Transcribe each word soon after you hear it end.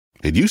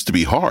It used to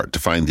be hard to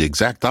find the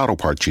exact auto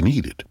parts you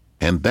needed,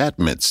 and that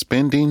meant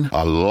spending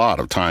a lot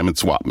of time at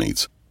swap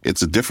meets.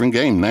 It's a different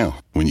game now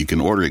when you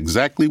can order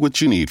exactly what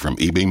you need from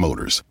eBay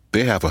Motors.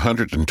 They have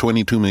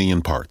 122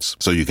 million parts,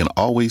 so you can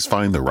always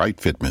find the right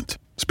fitment.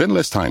 Spend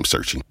less time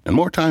searching and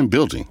more time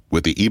building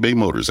with the eBay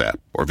Motors app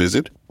or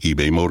visit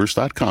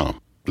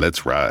ebaymotors.com.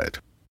 Let's ride.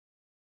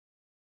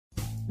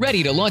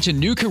 Ready to launch a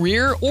new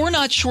career or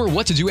not sure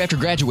what to do after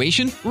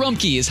graduation?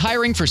 Rumpke is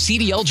hiring for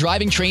CDL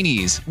driving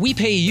trainees. We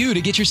pay you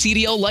to get your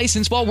CDL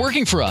license while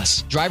working for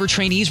us. Driver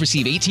trainees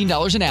receive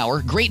 $18 an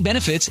hour, great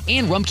benefits,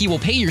 and Rumpke will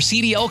pay your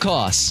CDL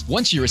costs.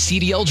 Once you're a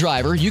CDL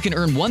driver, you can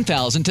earn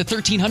 $1,000 to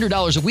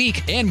 $1,300 a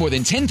week and more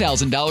than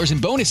 $10,000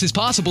 in bonuses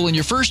possible in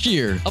your first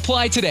year.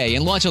 Apply today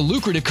and launch a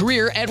lucrative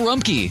career at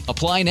Rumpke.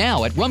 Apply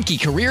now at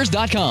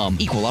rumpkecareers.com.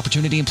 Equal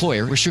opportunity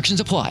employer.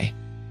 Restrictions apply.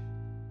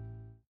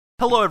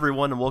 Hello,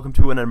 everyone, and welcome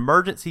to an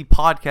emergency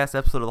podcast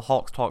episode of the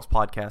Hawks Talks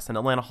podcast, an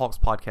Atlanta Hawks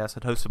podcast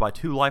hosted by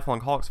two lifelong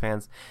Hawks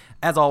fans.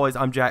 As always,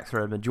 I'm Jack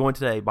Redmond, joined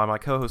today by my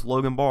co-host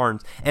Logan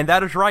Barnes. And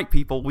that is right,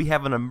 people, we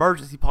have an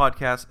emergency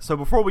podcast. So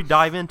before we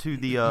dive into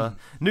the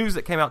news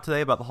that came out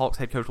today about the Hawks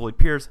head coach Lloyd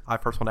Pierce, I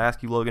first want to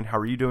ask you, Logan, how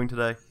are you doing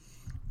today?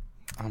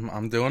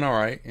 I'm doing all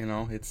right. You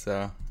know, it's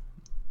a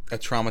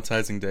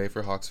traumatizing day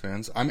for Hawks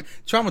fans. I mean,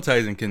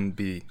 traumatizing can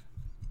be...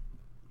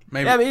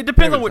 Maybe, yeah, I mean, it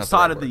depends on which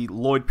side of the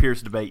Lloyd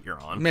Pierce debate you're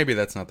on. Maybe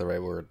that's not the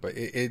right word, but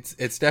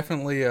it's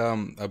definitely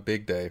a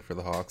big day for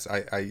the Hawks.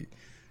 I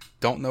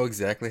don't know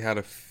exactly how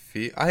to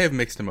feel. I have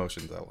mixed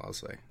emotions, I'll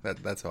say.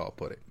 That's how I'll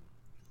put it.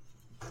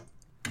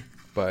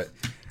 But,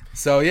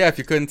 so yeah, if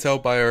you couldn't tell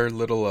by our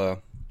little,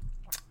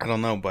 I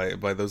don't know,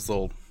 by those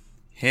little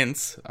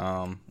hints,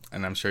 and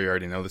I'm sure you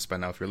already know this by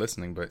now if you're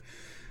listening, but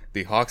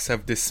the Hawks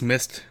have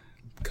dismissed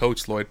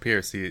Coach Lloyd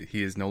Pierce.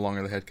 He is no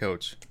longer the head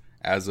coach.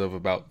 As of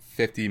about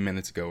 50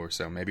 minutes ago or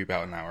so, maybe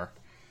about an hour.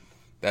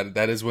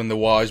 That is when the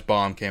Waj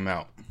bomb came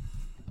out.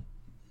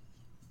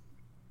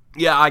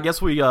 Yeah, I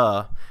guess we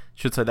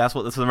should say that's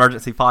what this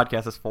emergency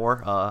podcast is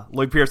for.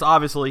 Lloyd Pierce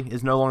obviously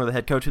is no longer the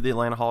head coach of the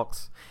Atlanta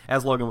Hawks.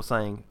 As Logan was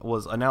saying,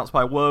 was announced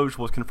by Woj,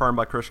 was confirmed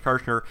by Chris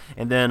Kirschner,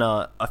 and then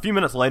a few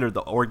minutes later,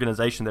 the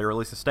organization, they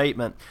released a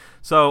statement.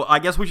 So I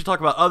guess we should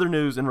talk about other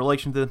news in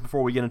relation to this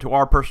before we get into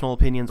our personal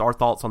opinions, our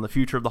thoughts on the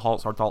future of the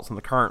Hawks, our thoughts on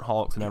the current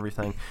Hawks and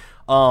everything.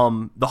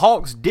 The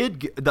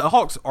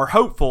Hawks are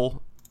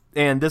hopeful,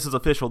 and this is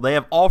official. They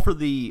have offered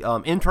the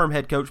interim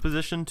head coach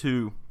position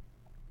to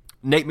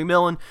Nate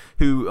McMillan,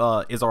 who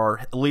is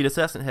our lead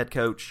assistant head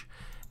coach,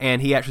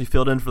 and he actually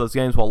filled in for those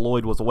games while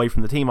Lloyd was away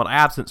from the team on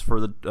absence for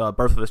the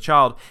birth of his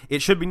child.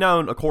 It should be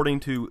known,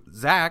 according to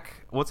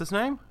Zach, what's his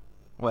name?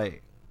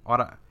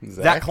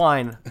 Zach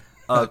Klein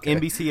of okay.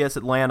 NBCS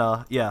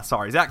Atlanta. Yeah,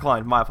 sorry, Zach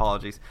Klein. My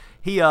apologies.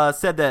 He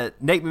said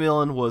that Nate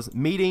McMillan was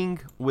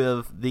meeting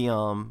with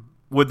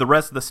the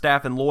rest of the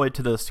staff and Lloyd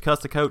to discuss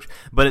the coach,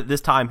 but at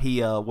this time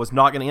he was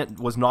not going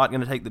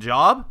to take the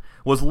job.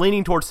 Was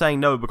leaning towards saying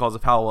no because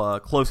of how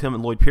close him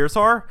and Lloyd Pierce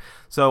are.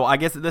 So I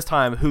guess at this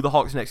time, who the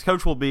Hawks' next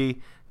coach will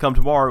be come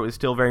tomorrow is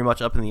still very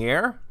much up in the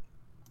air.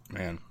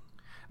 Man,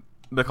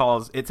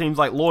 because it seems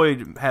like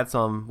Lloyd had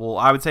some, well,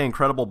 I would say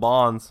incredible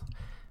bonds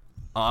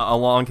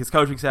along his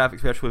coaching staff,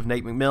 especially with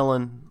Nate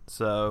McMillan.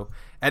 So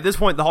at this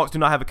point, the Hawks do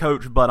not have a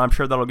coach, but I'm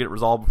sure that'll get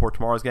resolved before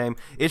tomorrow's game.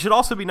 It should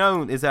also be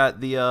known is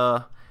that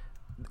the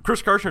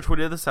Chris Kirschner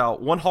tweeted this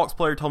out. One Hawks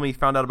player told me he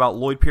found out about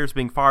Lloyd Pierce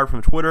being fired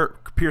from Twitter.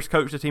 Pierce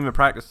coached the team in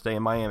practice today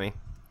in Miami.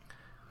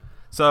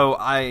 So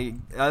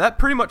that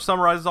pretty much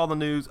summarizes all the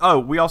news. Oh,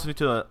 we also need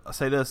to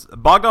say this.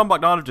 Bogdan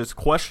Bogdanovic is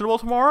questionable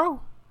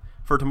tomorrow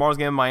for tomorrow's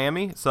game in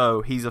Miami.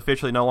 So he's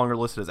officially no longer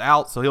listed as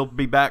out. So he'll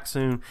be back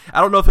soon.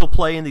 I don't know if he'll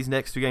play in these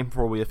next two games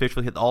before we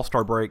officially hit the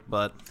All-Star break,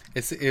 but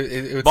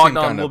it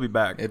Bogdan will be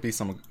back.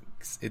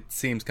 It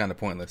seems kind of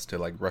pointless to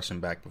like rush him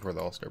back before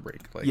the All-Star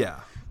break. Like, yeah,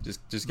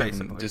 just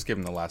give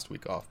him the last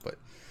week off. But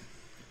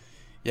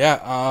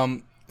yeah,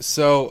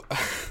 so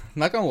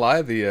not gonna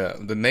lie,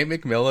 the Nate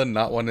McMillan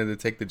not wanting to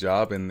take the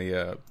job and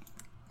the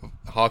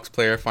Hawks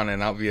player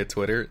finding out via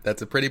Twitter,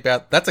 that's a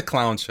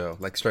clown show.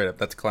 Like straight up,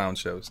 that's clown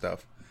show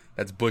stuff.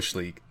 That's Bush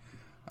League.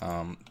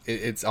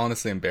 It's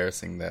honestly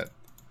embarrassing that,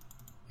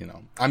 you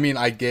know. I mean,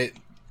 I get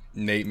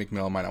Nate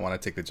McMillan might not want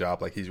to take the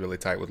job, like he's really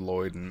tight with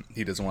Lloyd and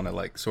he doesn't want to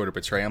like sort of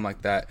betray him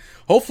like that.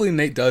 Hopefully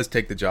Nate does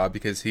take the job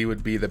because he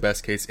would be the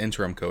best case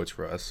interim coach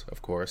for us,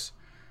 of course.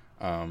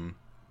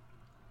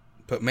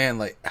 But man,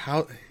 like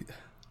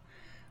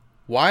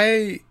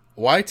why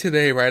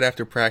today right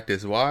after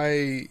practice?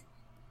 Why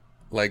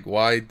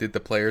did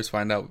the players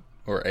find out,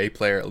 or a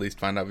player at least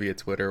find out via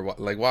Twitter?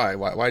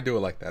 Why do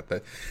it like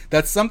that?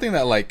 That's something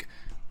that like,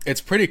 it's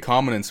pretty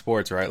common in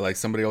sports, right? Like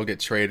somebody will get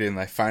traded and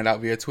they find out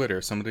via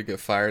Twitter. Somebody will get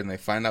fired and they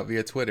find out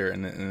via Twitter,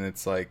 and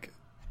it's like,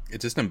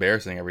 it's just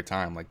embarrassing every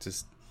time. Like,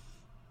 just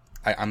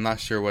I'm not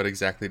sure what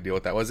exactly the deal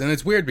with that was, and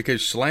it's weird because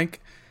Schlenk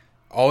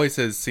always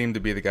has seemed to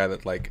be the guy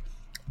that like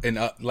an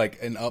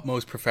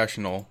utmost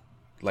professional.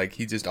 Like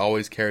he just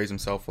always carries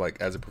himself like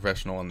as a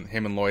professional, and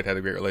him and Lloyd had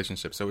a great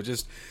relationship. So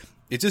it's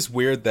just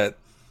weird that,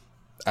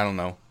 I don't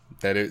know,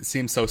 that it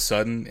seems so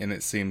sudden and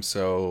it seems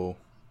so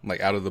like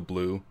out of the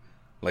blue.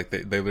 Like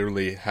they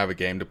literally have a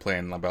game to play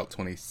in about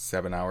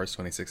 27 hours,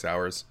 26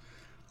 hours.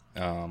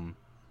 And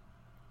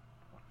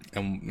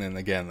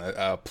again,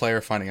 a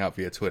player finding out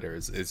via Twitter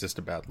is just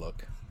a bad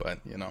look. But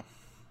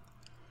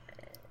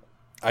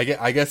I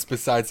guess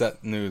besides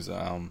that news,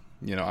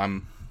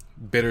 I'm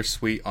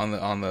bittersweet on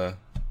the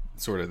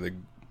sort of the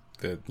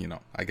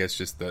I guess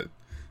just the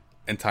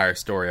entire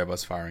story of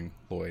us firing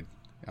Lloyd.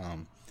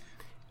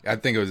 I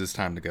think it was his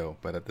time to go,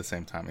 but at the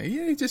same time,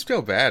 you just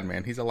feel bad,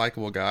 man. He's a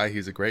likable guy.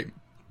 He's a great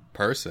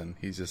person.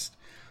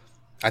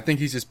 I think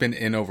he's just been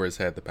in over his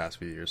head the past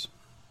few years.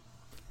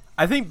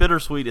 I think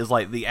bittersweet is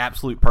like the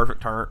absolute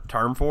perfect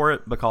term for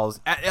it, because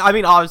I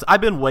mean,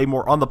 I've been way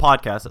more on the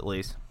podcast, at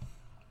least.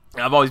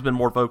 I've always been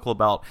more vocal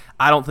about,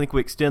 I don't think we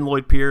extend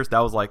Lloyd Pierce. That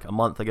was like a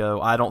month ago.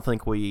 I don't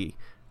think we.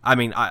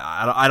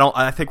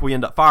 I think we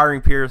end up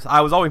firing Pierce.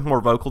 I was always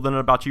more vocal than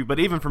about you, but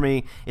even for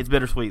me, it's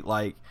bittersweet.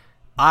 Like,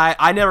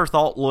 I never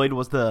thought Lloyd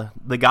was the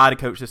guy to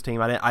coach this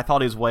team. I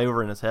thought he was way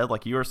over in his head,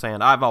 like you were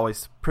saying. I've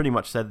always pretty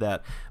much said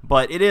that.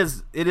 But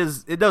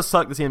it does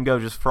suck to see him go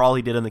just for all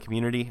he did in the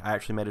community. I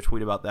actually made a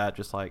tweet about that,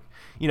 just like,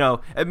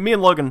 me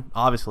and Logan,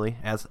 obviously,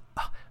 as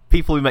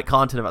people who make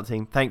content about the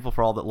team, thankful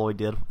for all that Lloyd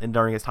did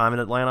during his time in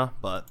Atlanta.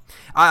 But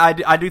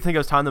I do think it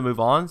was time to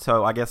move on,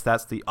 so I guess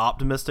that's the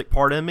optimistic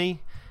part in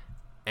me.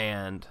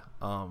 And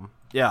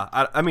yeah,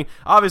 I mean,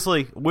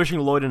 obviously, wishing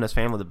Lloyd and his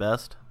family the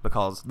best,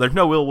 because there's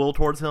no ill will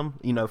towards him.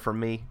 From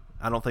me,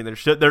 I don't think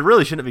there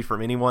really shouldn't be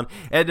from anyone.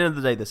 At the end of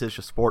the day, this is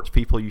just sports.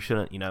 People, you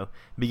shouldn't,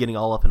 be getting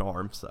all up in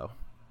arms. So,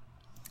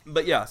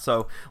 but yeah,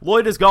 so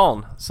Lloyd is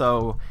gone.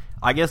 So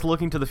I guess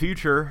looking to the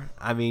future,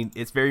 I mean,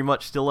 it's very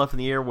much still up in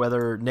the air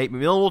whether Nate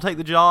McMillan will take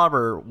the job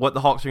or what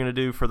the Hawks are going to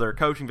do for their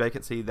coaching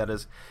vacancy that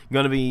is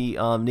going to be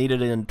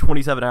needed in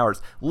 27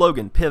 hours.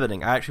 Logan,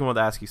 pivoting, I actually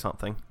wanted to ask you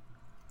something.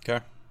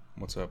 Okay,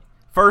 what's up?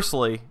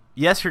 Firstly,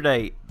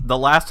 yesterday, the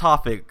last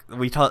topic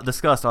we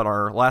discussed on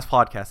our last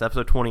podcast,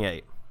 episode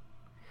 28,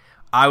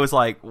 I was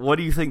like, what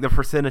do you think the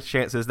percentage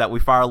chance is that we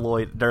fire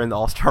Lloyd during the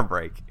All-Star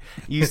break?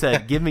 You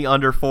said, give me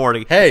under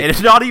 40. Hey. And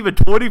it's not even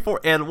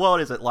 24. And what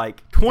is it,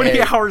 like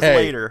 20 hours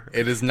later?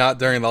 It is not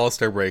during the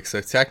All-Star break,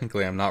 so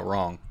technically I'm not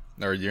wrong.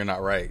 Or you're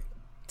not right.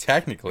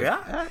 Technically.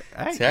 Yeah,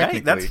 hey,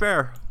 that's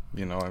fair.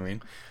 You know what I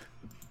mean?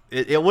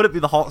 It wouldn't be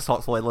the Hawks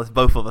Talks way unless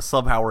both of us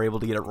somehow were able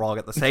to get it wrong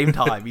at the same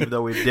time, even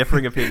though we have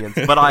differing opinions.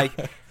 But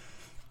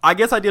I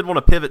guess I did want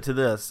to pivot to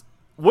this.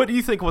 What do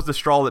you think was the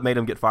straw that made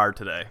him get fired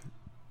today?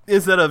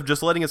 Instead of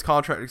just letting his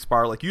contract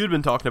expire like you had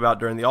been talking about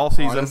during the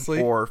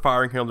offseason, or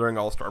firing him during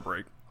All-Star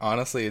break?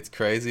 Honestly, it's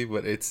crazy,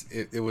 but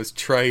it was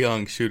Trae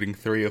Young shooting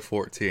 3 of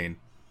 14.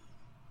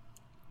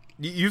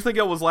 You think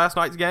it was last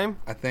night's game?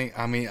 I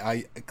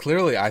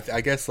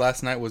guess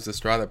last night was the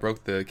straw that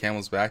broke the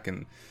camel's back,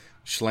 and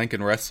Schlenk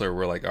and Wrestler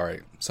were like, all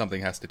right,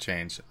 something has to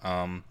change.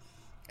 And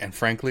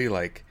frankly,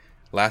 like,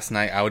 last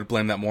night, I would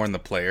blame that more on the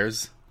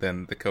players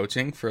than the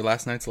coaching for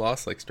last night's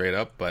loss, like, straight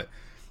up. But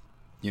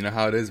you know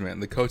how it is,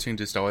 man. The coaching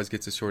just always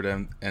gets a short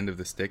end of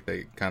the stick.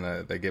 They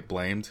get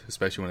blamed,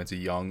 especially when it's a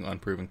young,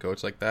 unproven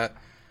coach like that.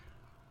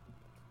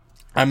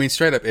 I mean,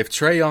 straight up, if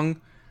Trae Young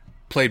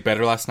played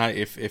better last night,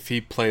 if he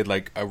played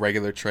like a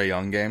regular Trae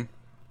Young game,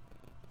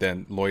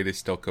 then Lloyd is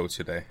still coach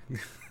today.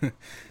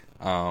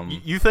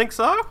 You think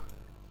so?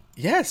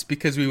 Yes,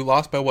 because we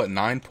lost by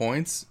 9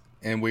 points,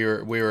 and we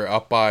were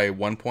up by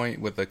 1 point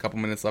with a couple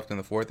minutes left in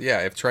the fourth. Yeah,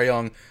 if Trae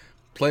Young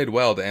played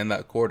well to end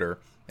that quarter,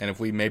 and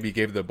if we maybe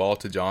gave the ball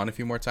to John a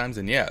few more times,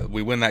 then yeah,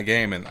 we win that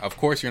game. And of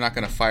course, you're not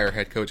going to fire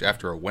head coach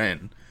after a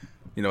win.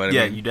 You know what I mean?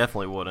 Yeah, you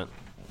definitely wouldn't.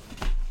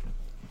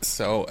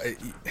 So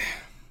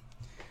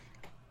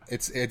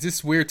it's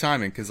just weird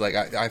timing, because like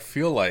I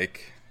feel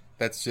like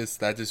that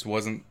just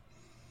wasn't.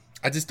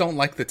 I just don't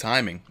like the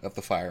timing of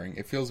the firing.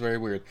 It feels very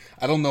weird.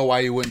 I don't know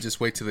why you wouldn't just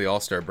wait till the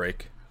All-Star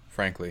break,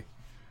 frankly.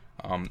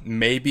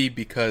 Maybe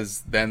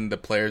because then the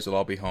players will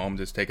all be home,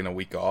 just taking a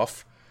week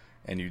off,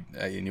 and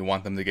you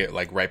want them to get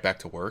like right back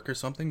to work or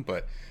something.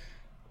 But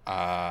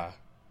the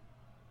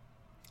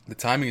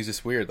timing is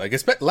just weird. Like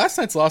last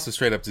night's loss was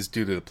straight up just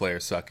due to the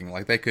players sucking.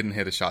 Like they couldn't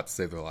hit a shot to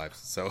save their lives.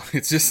 So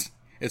it's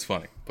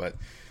funny. But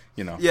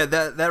yeah,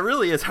 that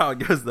really is how it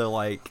goes though.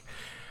 Like.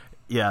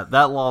 Yeah,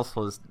 that loss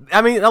was.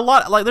 I mean, a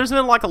lot. Like, there's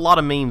been like a lot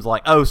of memes,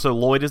 like, "Oh, so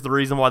Lloyd is the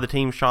reason why the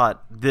team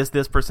shot this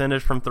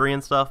percentage from 3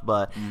 and stuff."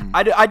 But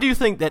I do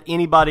think that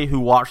anybody who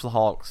watched the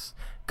Hawks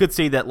could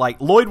see that like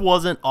Lloyd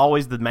wasn't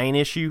always the main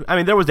issue. I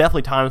mean, there was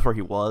definitely times where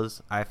he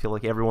was. I feel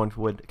like everyone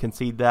would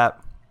concede that,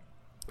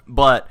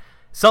 but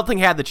something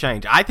had to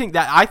change. I think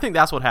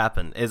that's what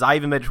happened. Is I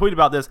even made a tweet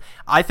about this.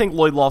 I think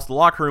Lloyd lost the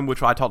locker room,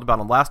 which I talked about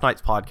on last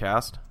night's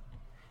podcast.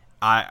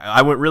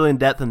 I went really in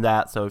depth in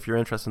that, so if you're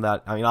interested in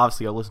that, I mean,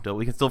 obviously go listen to it.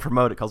 We can still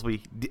promote it because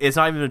it's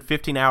not even been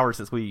 15 hours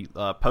since we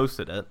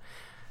posted it.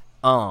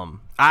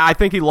 I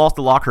think he lost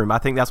the locker room. I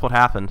think that's what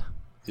happened.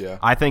 Yeah.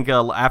 I think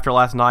after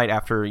last night,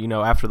 after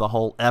the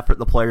whole effort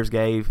the players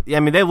gave,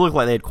 I mean, they looked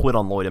like they had quit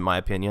on Lloyd, in my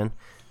opinion.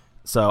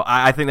 So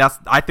I think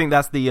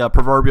that's the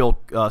proverbial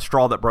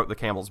straw that broke the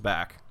camel's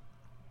back.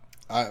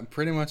 I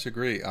pretty much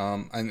agree.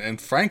 And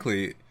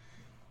frankly,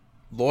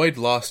 Lloyd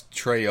lost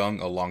Trae Young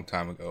a long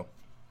time ago.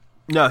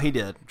 No, he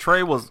did.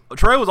 Trey was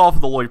off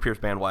of the Lloyd Pierce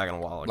bandwagon a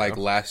while ago. Like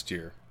last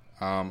year.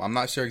 I'm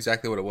not sure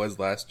exactly what it was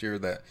last year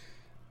that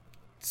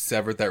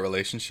severed that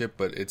relationship,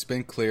 but it's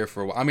been clear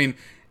for a while. I mean,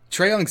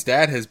 Trae Young's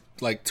dad has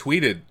like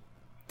tweeted,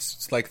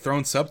 like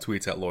thrown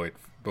subtweets at Lloyd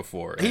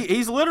before.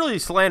 He's literally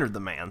slandered the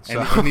man. So.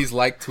 And he's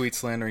like tweet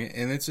slandering,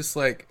 and it's just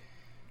like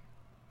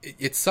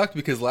it sucked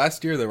because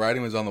last year the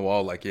writing was on the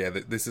wall. Like, yeah,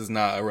 this is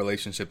not a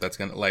relationship that's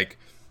gonna like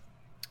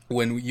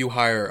when you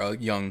hire a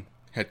young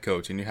head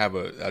coach and you have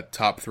a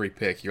top 3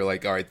 pick, you're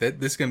like, all right,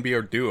 this is gonna be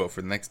our duo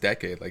for the next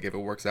decade. Like, if it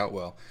works out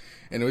well,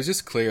 and it was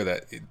just clear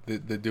that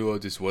the duo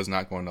just was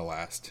not going to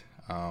last.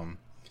 And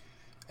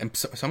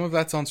some of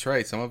that's on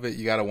Trey. Some of it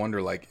you got to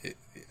wonder, like,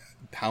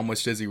 how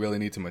much does he really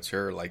need to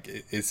mature? Like,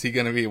 is he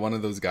going to be one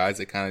of those guys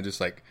that kind of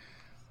just, like,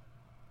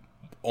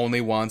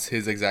 only wants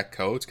his exact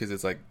coach? Because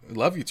it's like,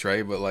 love you,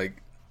 Trey, but,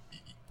 like,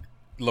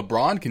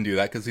 LeBron can do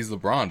that because he's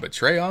LeBron. But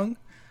Trae Young,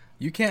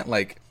 you can't,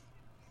 like,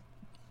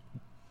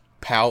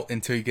 pout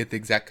until you get the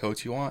exact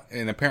coach you want.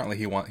 And apparently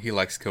he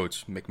likes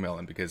Coach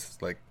McMillan because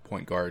it's, like,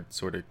 point guard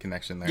sort of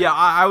connection there. Yeah,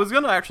 I was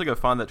going to actually go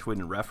find that tweet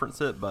and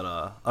reference it,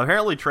 but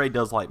apparently Trey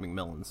does like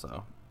McMillan,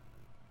 so.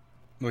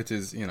 Which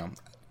is,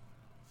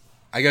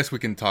 I guess we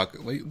can talk,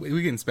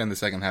 we can spend the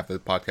second half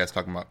of the podcast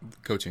talking about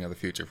coaching of the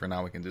future. For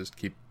now, we can just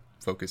keep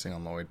focusing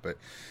on Lloyd, but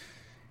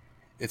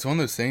it's one of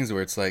those things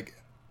where it's like,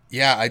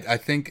 yeah, I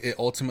think it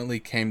ultimately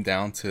came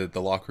down to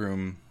the locker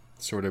room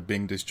sort of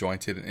being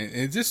disjointed, and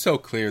it's just so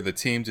clear the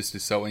team just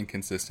is so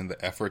inconsistent,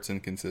 the effort's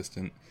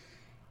inconsistent.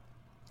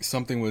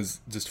 Something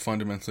was just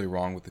fundamentally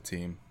wrong with the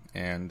team,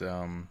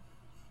 and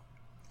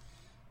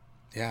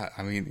yeah,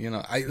 I mean,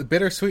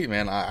 bittersweet,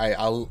 man.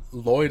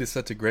 Lloyd is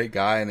such a great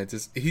guy, and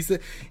this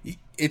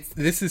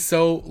is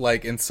so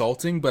like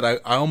insulting, but I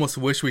almost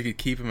wish we could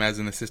keep him as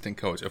an assistant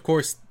coach. Of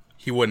course,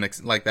 he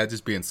wouldn't like that.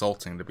 Just be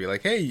insulting to be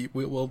like, hey,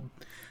 we'll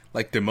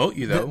like demote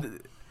you though.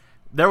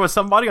 There was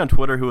somebody on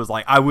Twitter who was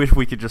like, I wish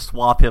we could just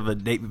swap him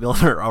and Nate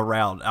Miller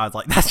around. I was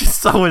like, that's just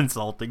so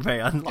insulting,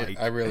 man. Like,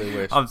 I really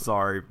wish. I'm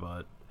sorry,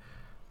 but.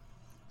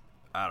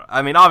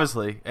 I mean,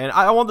 obviously, and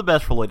I want the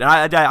best for Lloyd, and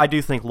I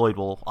do think Lloyd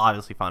will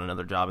obviously find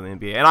another job in the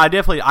NBA, and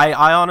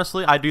I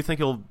honestly do think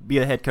he'll be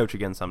a head coach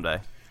again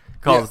someday,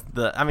 because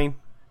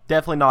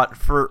definitely not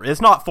it's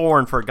not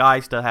foreign for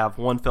guys to have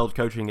one failed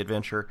coaching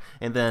adventure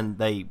and then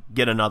they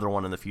get another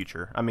one in the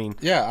future. I mean,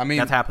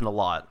 that's happened a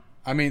lot.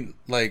 I mean,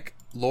 like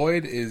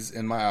Lloyd is,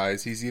 in my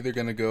eyes, he's either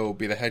going to go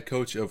be the head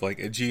coach of like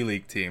a G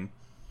League team,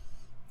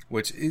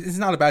 which is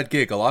not a bad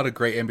gig. A lot of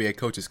great NBA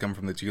coaches come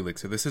from the G League,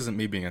 so this isn't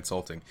me being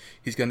insulting.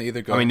 He's going to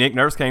either go... I mean, Nick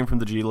Nurse came from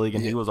the G League,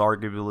 and he was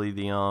arguably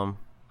the...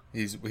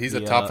 He's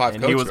a top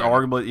 5 coach. He was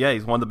arguably... Yeah,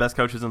 he's one of the best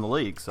coaches in the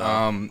league.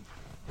 So.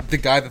 The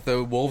guy that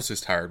the Wolves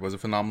just hired was a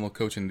phenomenal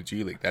coach in the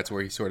G League. That's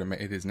where he sort of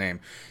made his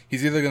name.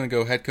 He's either going to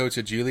go head coach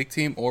a G League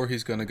team, or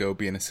he's going to go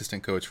be an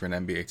assistant coach for an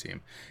NBA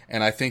team.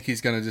 And I think he's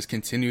going to just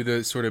continue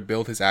to sort of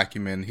build his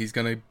acumen. He's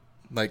going to...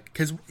 like,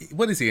 because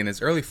what is he, in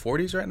his early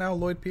 40s right now,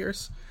 Lloyd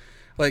Pierce?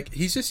 Like,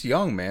 he's just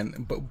young,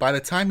 man. But by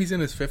the time he's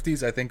in his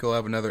 50s, I think he'll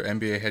have another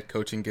NBA head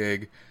coaching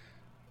gig.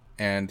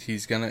 And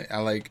he's going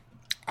to,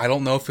 I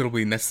don't know if it'll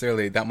be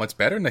necessarily that much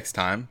better next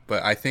time,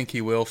 but I think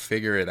he will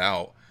figure it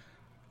out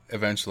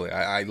eventually.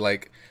 I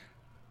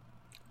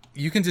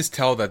you can just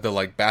tell that the,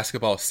 like,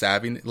 basketball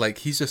savvy, like,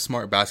 he's a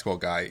smart basketball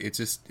guy.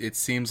 It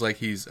seems like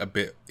he's a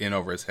bit in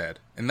over his head.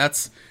 And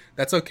that's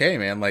okay,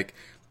 man. Like,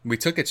 we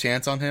took a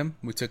chance on him.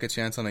 We took a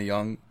chance on a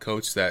young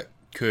coach that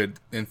could,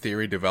 in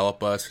theory,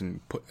 develop us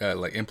and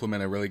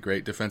implement a really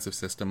great defensive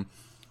system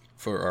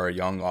for our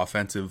young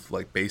offensive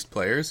based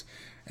players,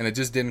 and it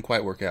just didn't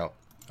quite work out.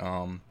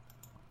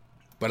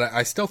 But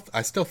I still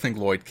think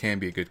Lloyd can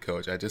be a good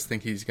coach. I just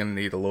think he's going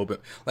to need a little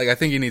bit. I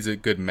think he needs a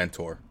good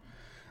mentor.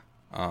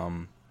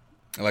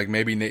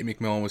 Maybe Nate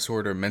McMillan was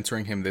sort of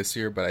mentoring him this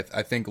year, but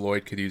I think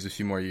Lloyd could use a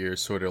few more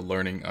years sort of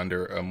learning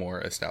under a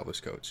more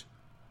established coach.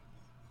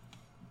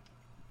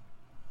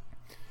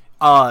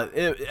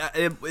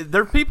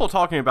 There are people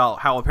talking about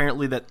how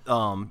apparently that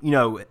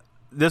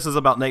this is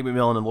about Nate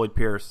McMillan and Lloyd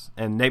Pierce,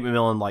 and Nate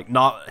McMillan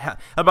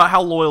about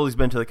how loyal he's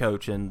been to the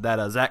coach, and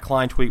that Zach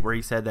Klein tweet where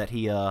he said that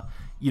he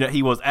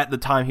he was at the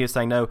time he was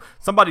saying no.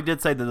 Somebody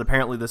did say that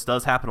apparently this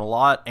does happen a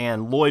lot,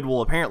 and Lloyd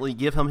will apparently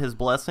give him his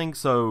blessing,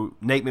 so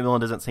Nate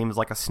McMillan doesn't seem as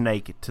like a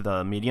snake to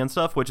the media and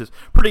stuff, which is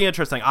pretty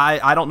interesting.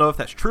 I don't know if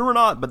that's true or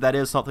not, but that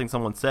is something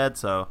someone said,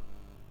 so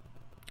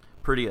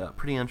pretty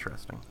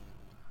interesting.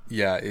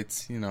 Yeah,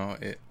 it's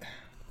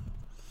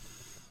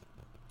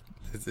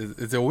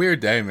it's a weird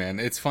day,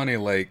 man. It's funny,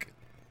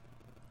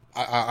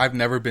 I've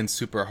never been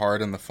super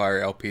hard on the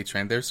Fire LP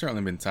train. There's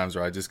certainly been times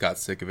where I just got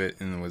sick of it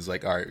and was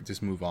like, all right,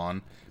 just move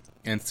on.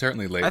 And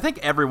certainly late. I think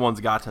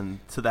everyone's gotten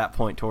to that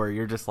point to where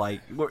you're just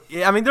like,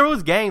 I mean, there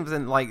was games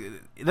and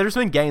there's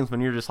been games when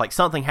you're just like,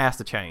 something has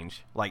to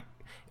change.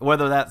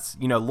 Whether that's,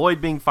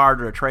 Lloyd being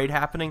fired or a trade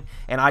happening.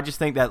 And I just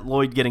think that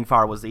Lloyd getting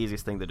fired was the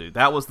easiest thing to do.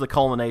 That was the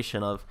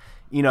culmination of,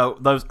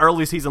 those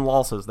early season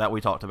losses that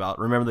we talked about.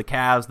 Remember the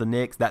Cavs, the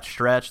Knicks, that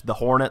stretch, the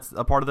Hornets,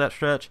 a part of that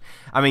stretch.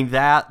 I mean,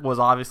 that was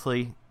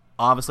obviously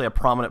obviously a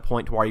prominent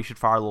point to why you should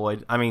fire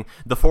Lloyd. I mean,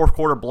 the fourth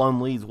quarter blown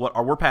leads.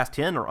 We're past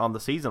 10 on the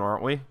season,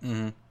 aren't we?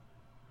 Mm-hmm.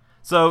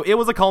 So it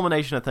was a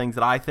culmination of things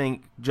that I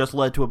think just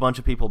led to a bunch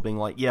of people being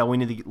like, yeah, we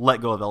need to let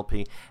go of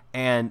LP.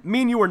 And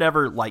me and you were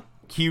never like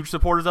huge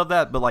supporters of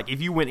that, but like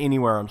if you went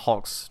anywhere on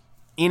Hawks,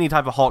 any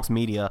type of Hawks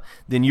media,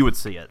 then you would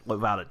see it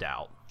without a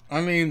doubt.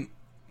 I mean,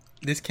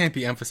 this can't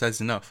be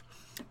emphasized enough.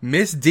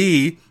 Miss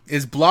D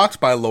is blocked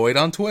by Lloyd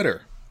on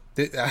Twitter.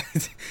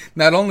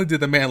 Not only did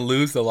the man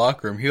lose the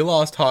locker room, he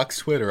lost Hawks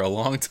Twitter a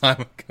long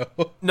time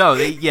ago.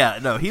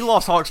 He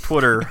lost Hawks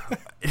Twitter.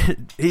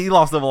 He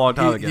lost them a long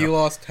time ago. He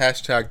lost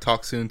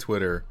 #TalkSoon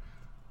Twitter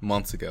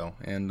months ago,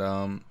 and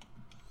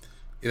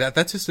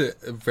that's just a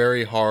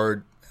very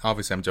hard.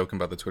 Obviously, I'm joking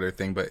about the Twitter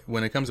thing, but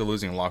when it comes to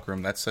losing a locker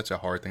room, that's such a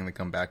hard thing to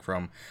come back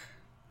from.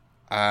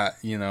 I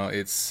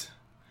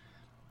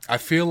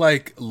feel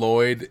like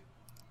Lloyd,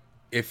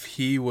 if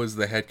he was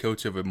the head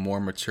coach of a more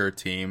mature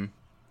team,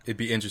 it'd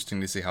be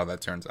interesting to see how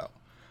that turns out.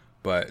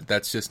 But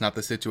that's just not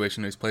the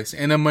situation he's placed.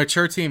 And a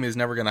mature team is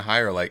never going to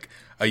hire like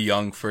a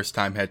young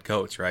first-time head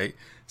coach, right?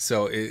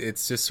 So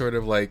it's just sort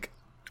of like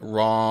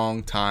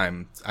wrong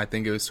time. I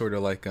think it was sort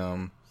of like,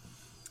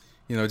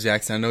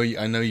 Jackson.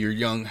 I know you're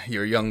young.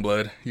 You're a young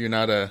blood. You're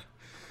not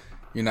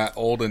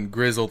old and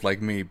grizzled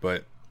like me.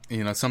 But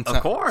sometimes,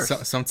 of course,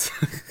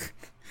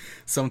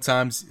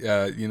 sometimes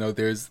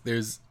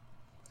there's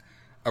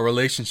a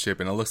relationship,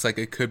 and it looks like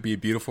it could be a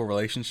beautiful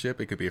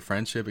relationship. It could be a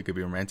friendship. It could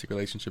be a romantic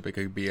relationship. It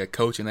could be a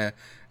coach and a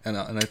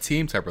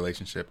team type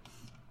relationship.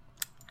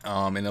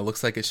 And it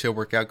looks like it should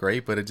work out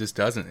great, but it just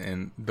doesn't.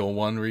 And the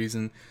one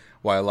reason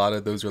why a lot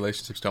of those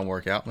relationships don't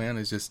work out, man,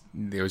 is just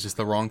it was just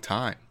the wrong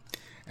time.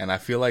 And I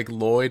feel like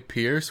Lloyd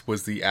Pierce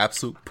was the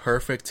absolute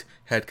perfect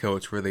head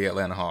coach for the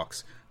Atlanta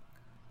Hawks,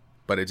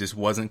 but it just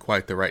wasn't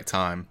quite the right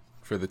time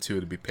for the two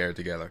to be paired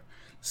together.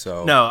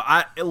 So no,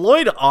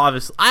 Lloyd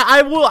obviously.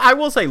 I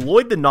will say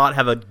Lloyd did not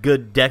have a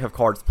good deck of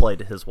cards played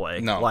his way.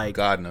 No,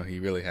 God, no, he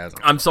really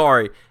hasn't. I'm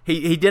sorry,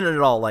 he didn't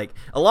at all. Like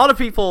a lot of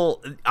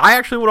people, I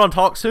actually went on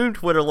Talk Soon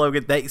Twitter,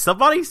 Logan.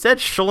 Somebody said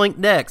Schlink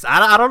next.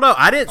 I don't know.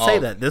 I didn't say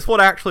that. This one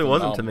actually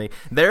wasn't to me.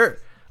 They're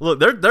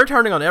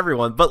turning on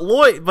everyone, but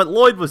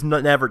Lloyd was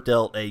never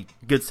dealt a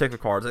good stick of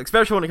cards,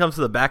 especially when it comes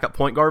to the backup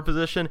point guard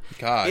position.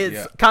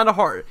 It's kind of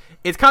hard.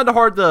 It's kind of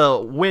hard to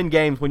win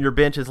games when your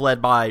bench is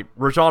led by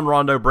Rajon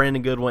Rondo,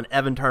 Brandon Goodwin,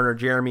 Evan Turner,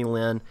 Jeremy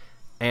Lin,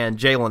 and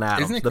Jalen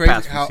Adams. Isn't it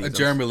crazy how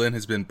Jeremy Lin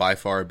has been by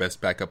far our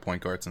best backup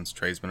point guard since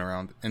Trey's been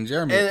around? And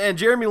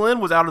Jeremy Lin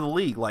was out of the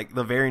league like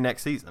the very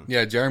next season.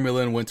 Yeah, Jeremy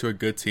Lin went to a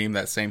good team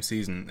that same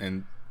season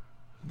and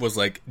was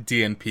like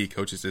DNP,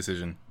 coach's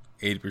decision,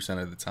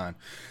 80% of the time.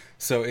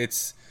 So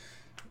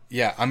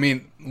I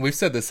mean, we've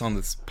said this on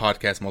this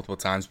podcast multiple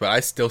times, but I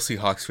still see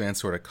Hawks fans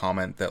sort of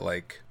comment that,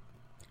 like,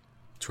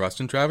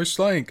 trust in Travis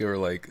Schlenk, or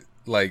like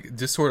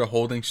just sort of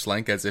holding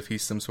Schlenk as if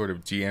he's some sort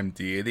of GM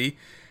deity.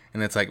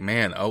 And it's like,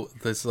 man,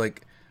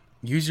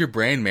 use your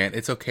brain, man.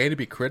 It's okay to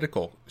be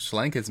critical.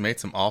 Schlenk has made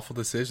some awful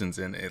decisions,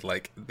 and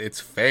it's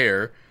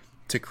fair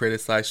to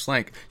criticize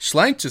Schlenk.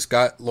 Schlenk just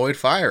got Lloyd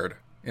fired,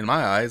 in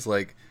my eyes.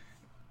 Like,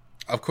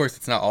 of course,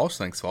 it's not all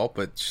Schlenk's fault,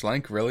 but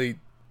Schlenk really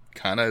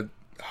kind of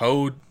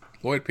hoed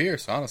Lloyd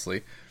Pierce,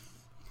 honestly.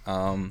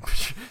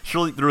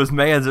 Surely threw his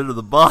mans into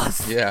the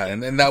bus. Yeah,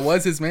 and that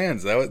was his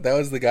mans. That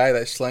was the guy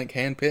that Schlenk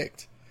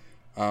handpicked.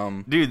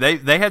 Dude,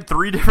 they had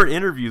 3 different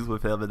interviews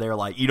with him, and they were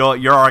like,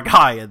 you're our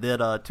guy. And then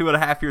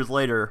 2.5 years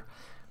later,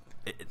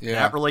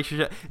 that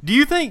relationship.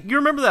 You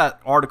remember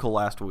that article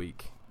last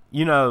week?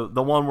 The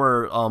one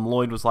where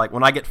Lloyd was like,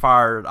 when I get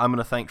fired, I'm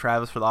going to thank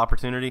Travis for the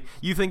opportunity.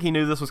 You think he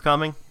knew this was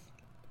coming?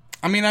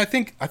 I mean, I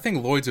think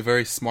Lloyd's a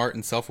very smart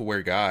and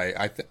self-aware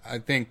guy. I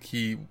think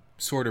he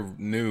sort of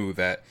knew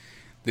that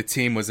the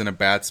team was in a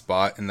bad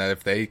spot, and that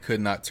if they could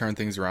not turn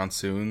things around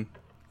soon,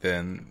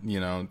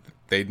 then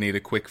they'd need a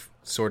quick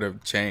sort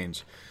of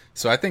change.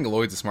 So I think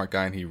Lloyd's a smart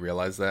guy, and he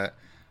realized that.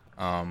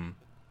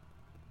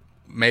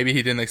 Maybe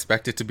he didn't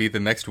expect it to be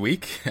the next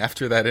week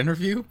after that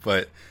interview,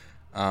 but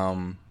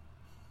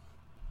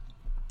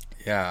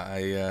if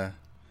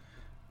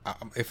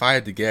I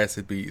had to guess,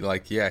 it'd be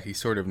like, he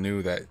sort of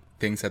knew that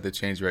things had to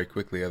change very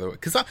quickly. Otherwise,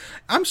 because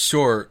I'm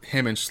sure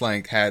him and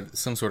Schlenk had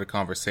some sort of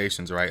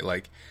conversations, right?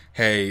 Like,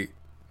 hey,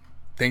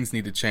 things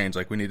need to change.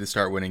 Like, we need to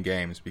start winning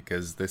games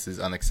because this is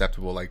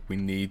unacceptable. Like, we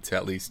need to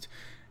at least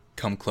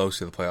come close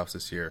to the playoffs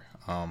this year.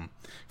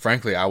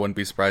 Frankly, I wouldn't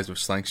be surprised if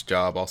Schlenk's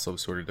job also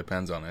sort of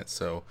depends on it.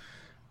 So,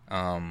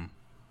 I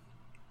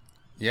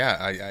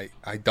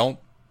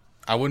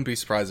wouldn't be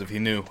surprised if he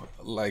knew,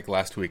 like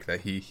last week,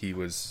 that he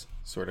was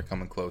sort of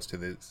coming close to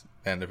the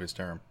end of his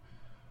term.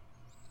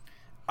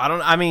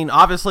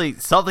 Obviously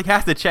something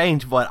has to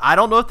change, but I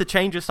don't know if the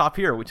changes stop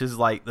here, which is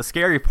like the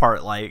scary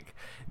part. Like,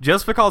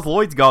 just because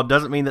Lloyd's gone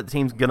doesn't mean that the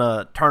team's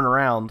gonna turn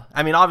around.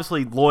 I mean,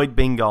 obviously Lloyd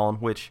being gone,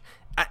 which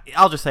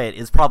I'll just say it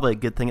is probably a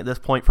good thing at this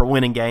point for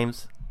winning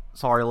games.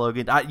 Sorry,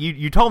 Logan.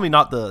 You told me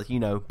not to,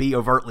 be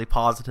overtly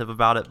positive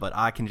about it, but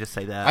I can just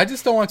say that. I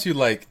just don't want you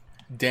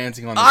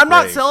dancing on. I'm grave.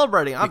 not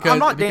celebrating. I'm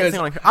not dancing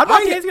on. I'm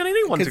not dancing on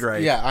anyone's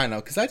grave. Yeah, I know,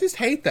 because I just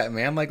hate that,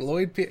 man. Like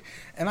Lloyd Pierce,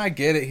 and I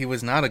get it. He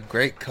was not a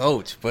great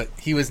coach, but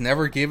he was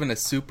never given a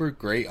super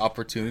great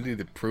opportunity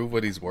to prove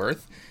what he's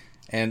worth.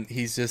 And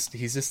he's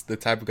just the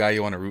type of guy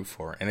you want to root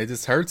for. And it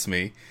just hurts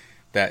me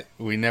that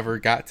we never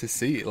got to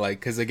see it.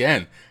 Like, because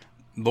again,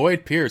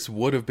 Lloyd Pierce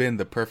would have been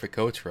the perfect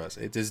coach for us.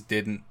 It just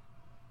didn't.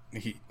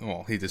 He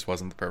just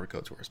wasn't the perfect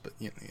coach for us, but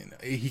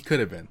he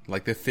could have been.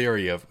 Like the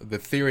theory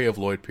of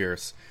Lloyd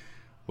Pierce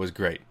was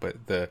great,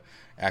 but the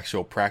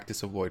actual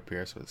practice of Lloyd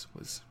Pierce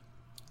was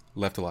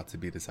left a lot to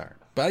be desired.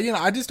 But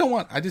I just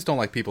don't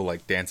like people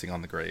like dancing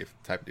on the grave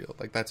type deal.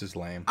 Like that's just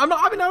lame. I'm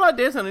not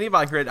dancing on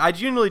anybody's grave. I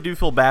genuinely do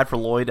feel bad for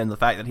Lloyd and the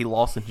fact that he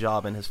lost his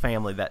job and his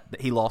family that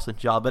he lost his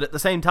job. But at the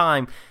same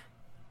time,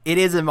 it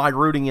is in my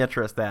rooting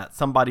interest that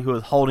somebody who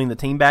is holding the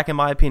team back, in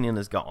my opinion,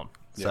 is gone.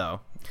 Yeah. So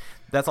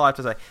that's all I have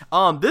to say.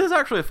 This is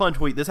actually a fun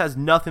tweet. This has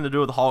nothing to do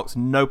with the Hawks,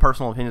 no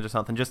personal opinions or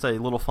something. Just a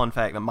little fun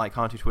fact that Mike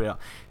Conti tweeted out.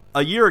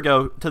 A year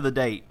ago to the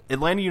date,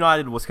 Atlanta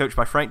United was coached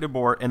by Frank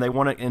DeBoer, and they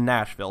won it in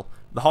Nashville.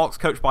 The Hawks,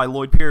 coached by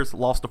Lloyd Pierce,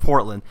 lost to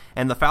Portland.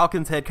 And the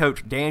Falcons head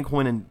coach Dan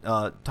Quinn and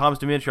Thomas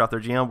Dimitroff, their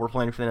GM, were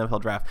playing for the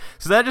NFL draft.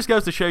 So that just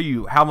goes to show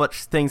you how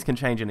much things can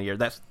change in a year.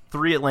 That's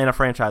 3 Atlanta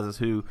franchises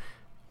who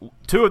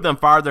 2 of them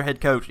fired their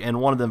head coach, and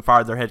 1 of them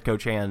fired their head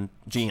coach and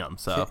GM.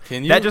 So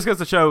that just goes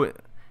to show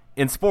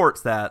in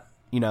sports that,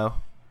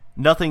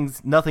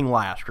 nothing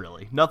lasts,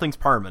 really. Nothing's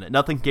permanent.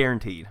 Nothing's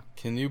guaranteed.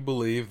 Can you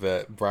believe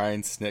that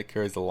Brian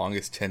Snitker is the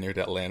longest tenured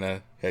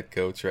Atlanta head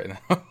coach right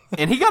now?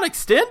 And he got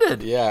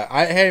extended.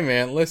 Yeah. Hey,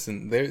 man,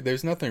 listen.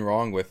 There's nothing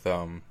wrong with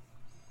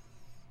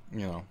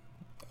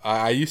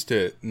I used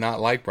to not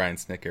like Brian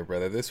Snitker,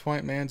 but at this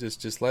point, man,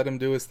 just let him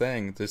do his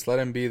thing. Just let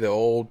him be the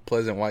old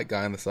pleasant white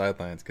guy on the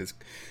sidelines, because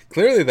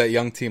clearly that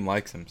young team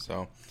likes him.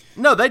 So.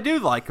 No, they do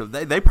like him.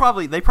 They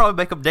probably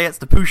make him dance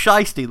to Pooh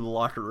Shiesty in the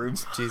locker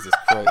rooms. Jesus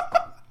Christ.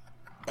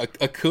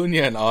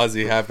 Acuna and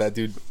Ozzy have that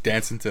dude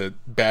dancing to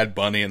Bad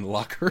Bunny in the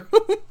locker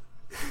room.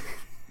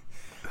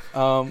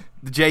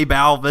 J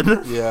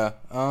Balvin. Yeah.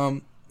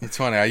 It's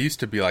funny. I used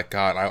to be like,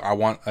 God, I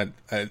want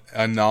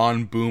a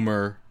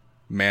non-boomer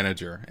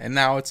manager, and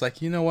now it's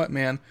like, you know what,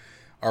 man,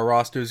 our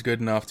roster is good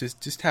enough.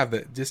 Just have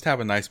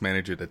a nice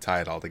manager to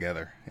tie it all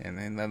together,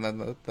 and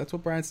that's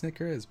what Brian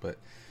Snitker is. But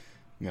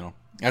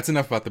that's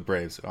enough about the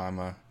Braves.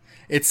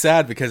 It's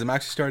sad because I'm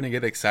actually starting to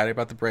get excited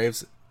about the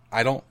Braves.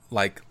 I don't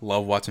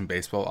love watching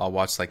baseball. I'll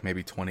watch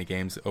maybe 20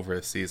 games over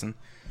a season.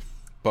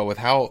 But with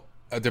how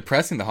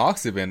depressing the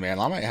Hawks have been, man,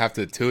 I might have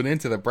to tune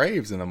into the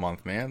Braves in a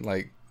month, man.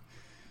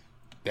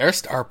 Their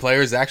star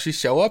players actually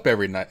show up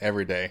every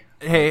day.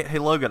 Hey,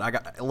 Logan, I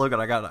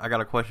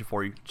got a question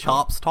for you.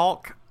 Chops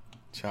talk?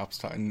 Chops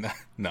talk?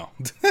 No,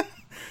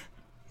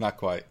 not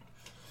quite.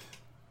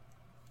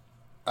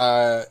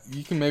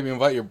 You can maybe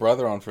invite your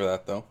brother on for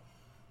that, though.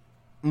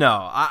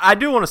 No, I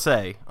do want to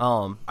say,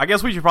 I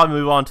guess we should probably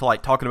move on to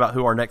talking about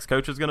who our next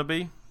coach is going to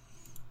be.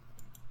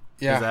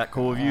 Yeah, is that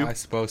cool of you? I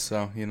suppose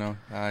so.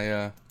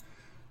 I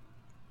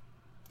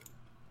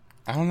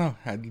don't know.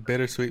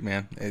 Bittersweet,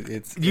 man.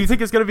 Do you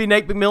think it's going to be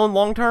Nate McMillan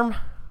long term?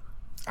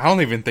 I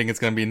don't even think it's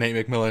going to be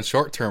Nate McMillan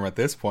short term at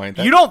this point.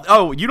 You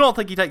don't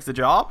think he takes the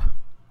job?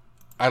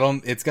 I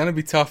don't. It's going to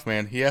be tough,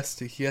 man. He has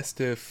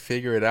to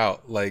figure it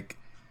out.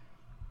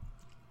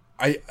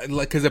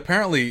 Because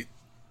apparently,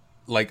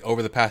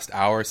 over the past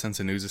hour since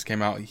the news just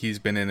came out, he's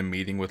been in a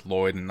meeting with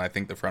Lloyd and I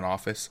think the front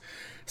office.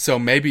 So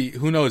maybe,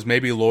 who knows,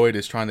 maybe Lloyd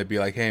is trying to be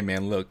like, hey,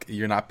 man, look,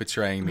 you're not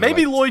betraying me.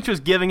 Maybe Lloyd's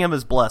just giving him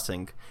his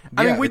blessing.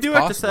 I mean, we do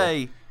have to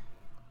say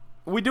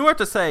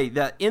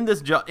that in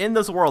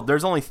this world,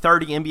 there's only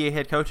 30 NBA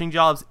head coaching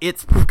jobs.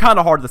 It's kind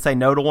of hard to say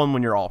no to one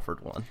when you're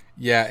offered one.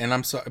 Yeah, and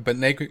I'm sorry, but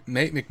Nate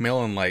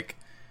McMillan,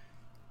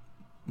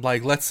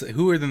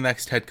 who are the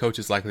next head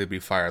coaches likely to be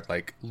fired?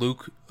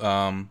 Luke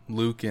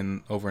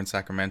over in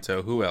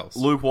Sacramento. Who else?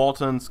 Luke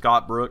Walton,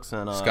 Scott Brooks,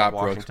 and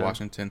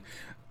Washington.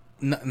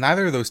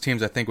 Neither of those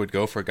teams, I think, would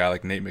go for a guy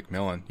like Nate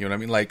McMillan. You know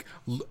what I mean?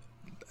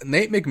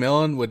 Nate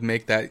McMillan would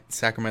make that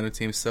Sacramento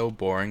team so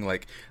boring.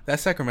 That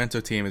Sacramento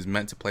team is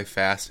meant to play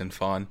fast and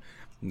fun.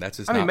 And that's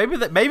just.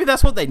 Maybe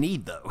that's what they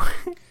need, though.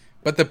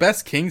 But the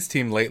best Kings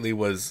team lately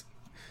was.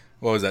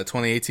 What was that,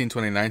 2018,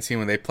 2019,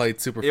 when they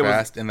played super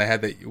fast and they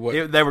had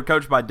they were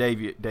coached by Dave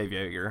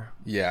Yeager.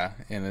 Yeah,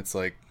 and it's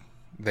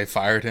they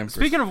fired him.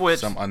 Speaking of which,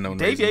 some unknown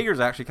Dave reason.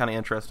 Yeager's actually kind of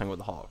interesting with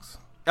the Hawks.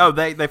 Oh,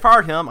 they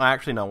fired him. I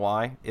actually know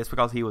why. It's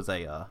because he was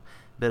a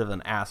bit of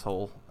an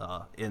asshole.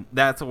 And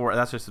that's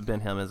just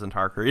been him his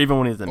entire career, even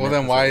when he's in. Well,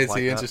 then why is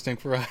he interesting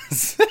for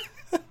us?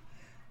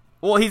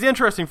 Well, he's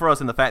interesting for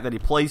us in the fact that he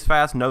plays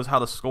fast, knows how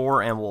to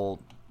score, and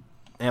will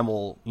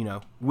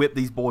whip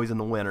these boys in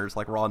the winners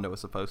like Rondo was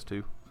supposed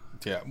to.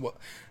 Yeah, well,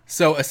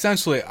 so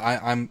essentially,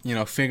 I'm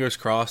fingers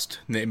crossed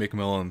Nate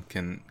McMillan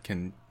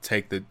can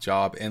take the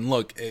job. And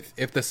look,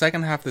 if the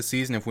second half of the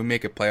season, if we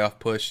make a playoff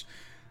push,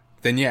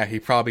 then yeah, he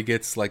probably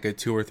gets a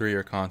 2 or 3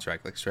 year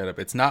contract, straight up.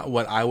 It's not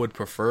what I would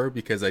prefer,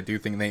 because I do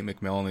think Nate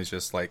McMillan is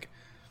just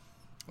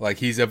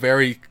he's a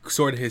very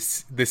sort of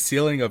the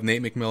ceiling of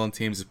Nate McMillan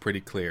teams is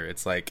pretty clear.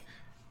 It's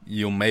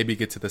you'll maybe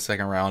get to the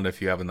second round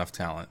if you have enough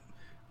talent.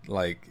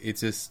 Like,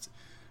 it's just...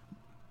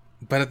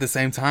 But at the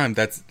same time,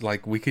 that's,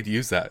 like, we could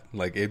use that.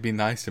 Like, it'd be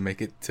nice to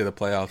make it to the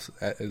playoffs,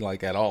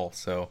 at all.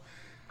 So,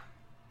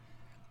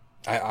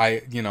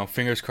 I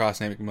fingers crossed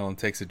Nate McMillan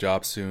takes a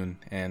job soon.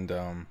 And,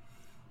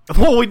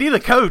 well, we need a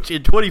coach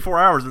in 24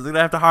 hours. We're going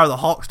to have to hire the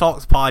Hawks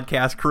Talks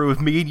podcast crew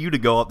with me and you to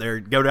go up there,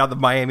 go down to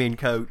Miami and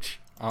coach.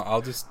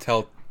 I'll just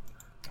tell...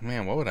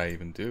 Man, what would I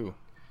even do?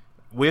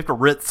 We have to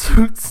rent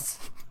suits.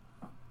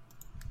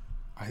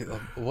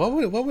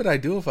 What would I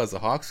do if I was a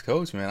Hawks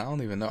coach, man? I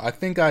don't even know. I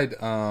think I'd...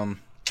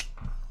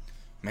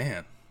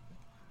 Man,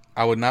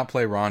 I would not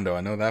play Rondo.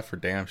 I know that for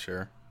damn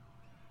sure.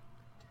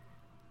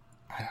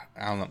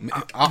 I don't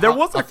know.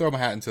 I'll throw my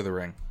hat into the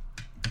ring.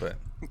 But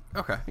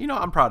okay,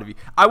 I'm proud of you.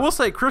 I will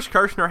say Chris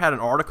Kirshner had an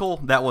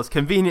article that was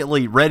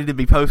conveniently ready to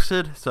be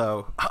posted.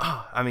 So,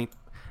 I mean,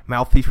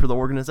 mouthpiece for the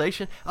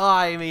organization.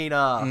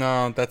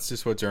 No, that's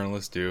just what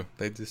journalists do.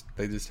 They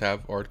just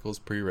have articles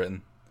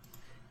pre-written.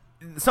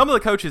 Some of the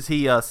coaches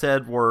he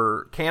said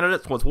were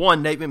candidates was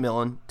 1, Nate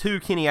McMillan, 2,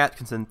 Kenny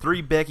Atkinson, 3,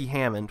 Becky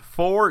Hammond,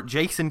 4,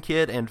 Jason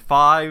Kidd, and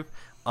 5,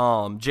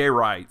 Jay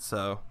Wright.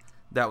 So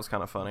that was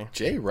kind of funny.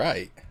 Jay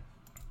Wright?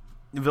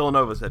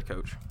 Villanova's head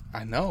coach.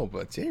 I know,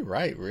 but Jay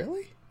Wright,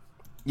 really?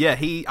 Yeah,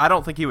 I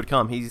don't think he would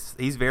come. He's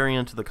very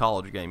into the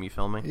college game, you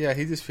feel me? Yeah,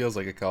 he just feels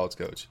like a college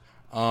coach.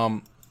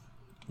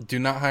 Do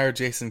not hire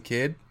Jason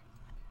Kidd.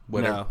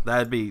 No,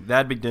 that'd be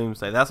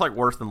doomsday. That's like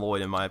worse than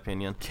Lloyd, in my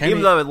opinion.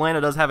 Even though Atlanta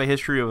does have a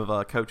history of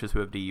coaches who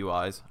have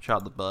DUIs. Shout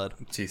out the bud.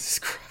 Jesus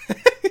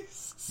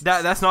Christ.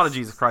 That's not a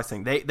Jesus Christ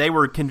thing. They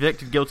were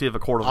convicted guilty of a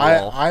court of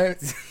law.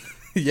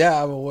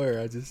 Yeah, I'm aware.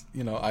 I just,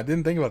 I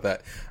didn't think about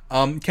that.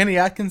 Kenny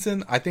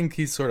Atkinson, I think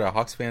he's sort of a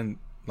Hawks fan.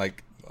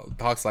 Like,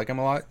 the Hawks like him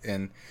a lot.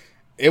 And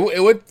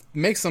it would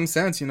make some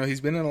sense.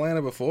 He's been in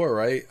Atlanta before,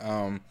 right?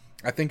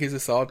 I think he's a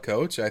solid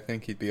coach. I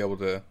think he'd be able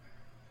to...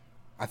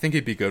 I think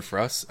he'd be good for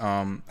us.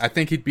 I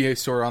think he'd be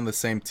sort of on the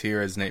same tier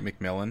as Nate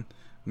McMillan,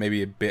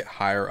 maybe a bit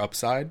higher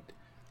upside.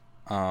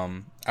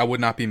 I would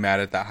not be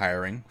mad at that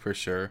hiring for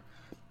sure.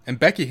 And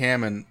Becky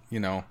Hammond,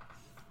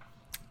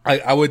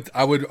 I would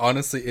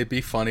honestly, it'd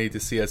be funny to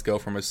see us go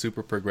from a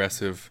super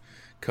progressive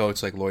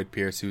coach like Lloyd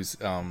Pierce, who's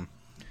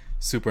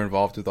super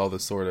involved with all the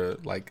sort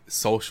of like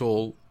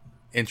social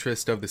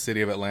interest of the city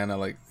of Atlanta.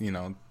 Like,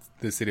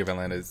 the city of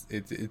Atlanta is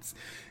it's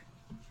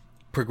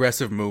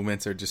progressive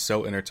movements are just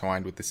so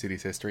intertwined with the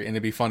city's history, and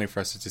it'd be funny for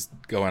us to just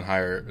go and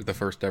hire the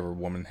first ever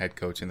woman head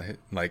coach in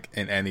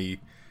any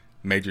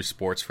major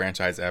sports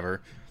franchise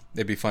ever.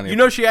 It'd be funny.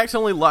 She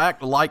accidentally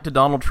liked a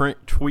Donald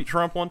Trump tweet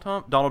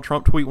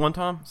one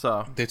time.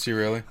 So did she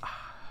really?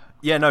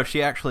 Yeah, no,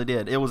 she actually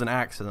did. It was an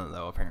accident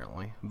though,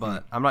 apparently.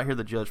 But I'm not here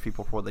to judge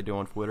people for what they do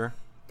on Twitter.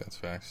 That's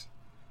facts.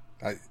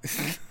 I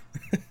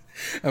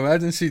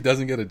imagine she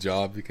doesn't get a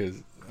job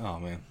because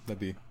man, that'd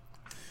be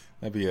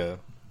a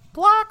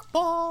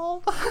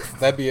blackballed.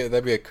 that'd be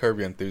a Curb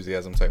Your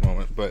Enthusiasm type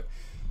moment. But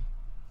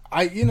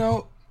I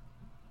don't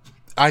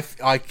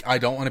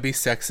want to be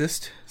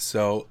sexist,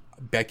 so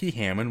Becky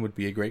Hammond would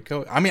be a great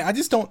coach. I mean, I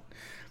just don't.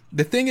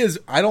 The thing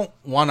is, I don't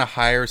want to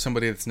hire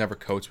somebody that's never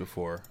coached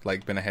before,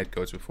 like been a head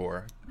coach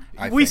before.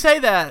 We say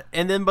that,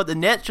 but the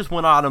Nets just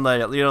went on and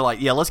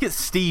let's get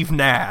Steve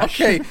Nash.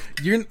 Okay,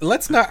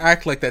 let's not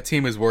act like that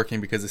team is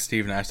working because of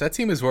Steve Nash. That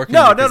team is working.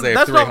 No, because they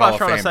have that's 3 not what I was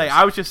Hall trying of to say.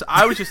 Famers.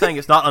 I was just saying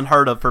it's not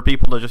unheard of for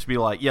people to just be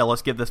like, yeah,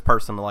 let's give this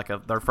person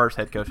their first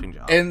head coaching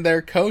job. And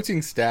their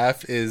coaching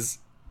staff is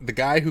the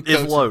guy who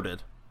is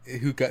loaded.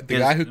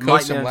 Guy who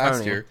coached him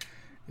last year,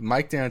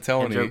 Mike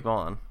D'Antoni. And Joe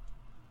Vaughn.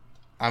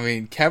 I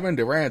mean, Kevin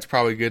Durant's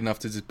probably good enough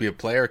to just be a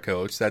player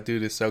coach. That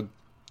dude is so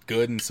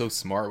good and so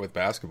smart with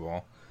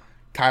basketball.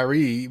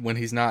 Kyrie, when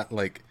he's not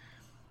like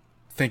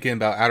thinking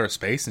about outer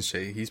space and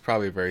shit, he's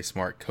probably a very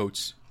smart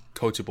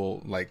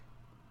coachable like.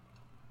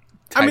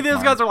 I mean,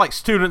 those guys are like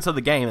students of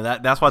the game,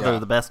 and that's why they're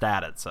the best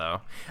at it.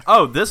 So,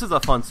 this is a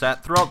fun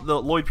stat. Throughout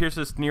Lloyd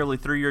Pierce's nearly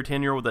 3-year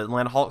tenure with the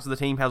Atlanta Hawks, the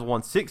team has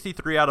won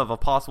 63 out of a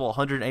possible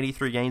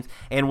 183 games,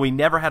 and we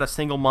never had a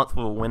single month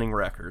with a winning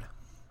record.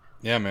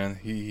 Yeah, man.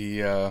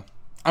 He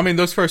I mean,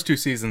 those first 2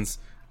 seasons,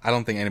 I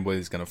don't think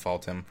anybody's gonna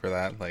fault him for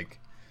that. Like,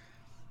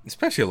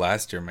 especially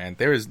last year, man.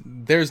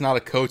 There's not a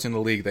coach in the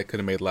league that could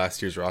have made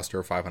last year's roster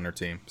a 500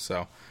 team.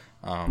 So,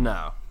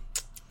 no.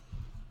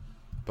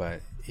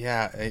 But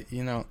yeah,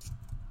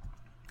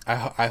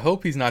 I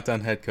hope he's not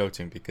done head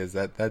coaching because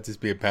that'd just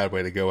be a bad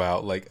way to go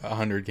out, like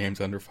 100 games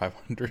under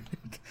 500.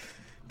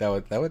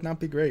 that would not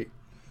be great.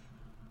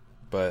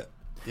 But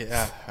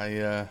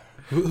yeah,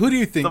 who do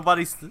you think?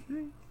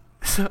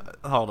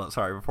 Hold on,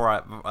 sorry. Before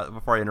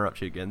I interrupt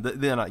you again,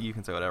 then you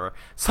can say whatever.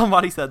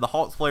 Somebody said the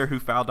Hawks player who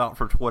found out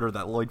for Twitter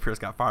that Lloyd Pierce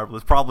got fired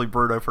was probably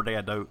Bruno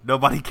Fernando.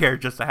 Nobody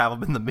cared just to have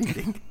him in the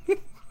meeting.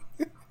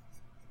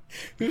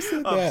 Who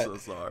said I'm that? so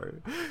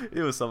sorry. It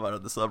was somebody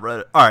on the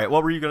subreddit. All right,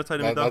 what were you going to say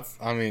to me, Doug?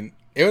 I mean,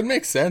 it would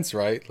make sense,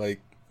 right?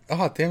 Like,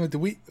 oh damn it!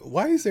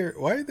 Why is there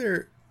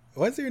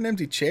an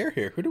empty chair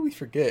here? Who do we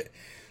forget?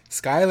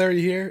 Skylar, are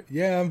you here?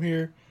 Yeah, I'm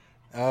here.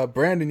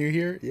 Brandon, you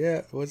here?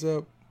 Yeah, what's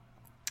up?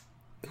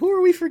 Who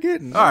are we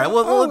forgetting? All right,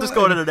 we'll just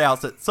go ahead and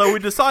announce it. So we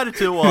decided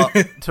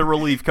to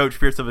relieve Coach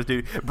Pierce of his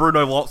duty.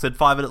 Bruno walks in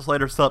 5 minutes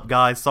later. Sup,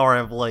 guys? Sorry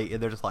I'm late.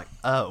 And they're just like,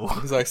 oh.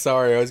 He's like,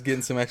 sorry, I was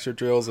getting some extra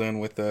drills in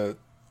with the.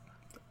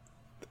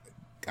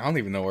 I don't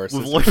even know where it's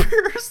with Lloyd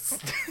Pierce.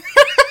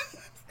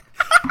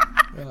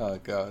 Oh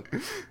God.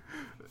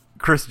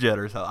 Chris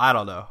Jenner. So I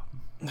don't know.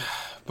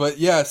 But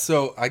yeah,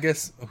 so I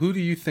guess who do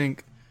you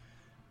think?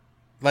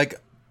 Like,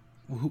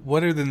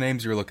 what are the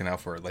names you're looking out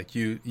for? Like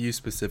you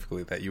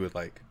specifically that you would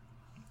like.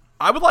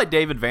 I would like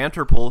David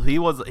Vanterpool.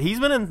 He's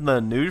been in the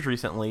news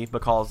recently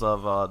because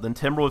of the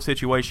Timberwolves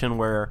situation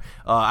where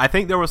I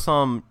think there was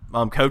some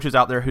coaches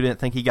out there who didn't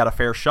think he got a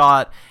fair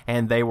shot,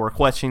 and they were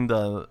questioning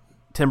the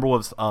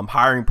Timberwolves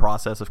hiring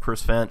process of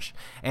Chris Finch.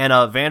 And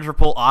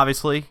Vanterpool,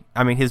 obviously,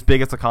 I mean, his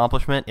biggest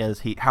accomplishment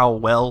is how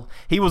well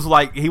he was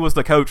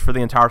the coach for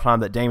the entire time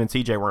that Dame and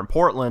CJ were in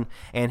Portland,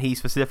 and he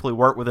specifically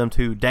worked with them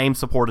too. Dame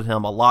supported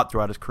him a lot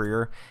throughout his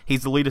career.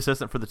 He's the lead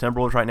assistant for the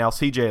Timberwolves right now,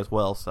 CJ as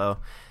well, so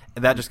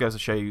that just goes to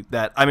show you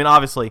that, I mean,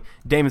 obviously,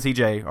 Dame and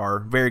CJ are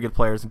very good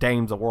players.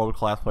 Dame's a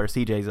world-class player.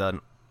 CJ's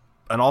an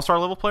all-star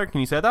level player.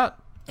 Can you say that?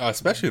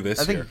 Especially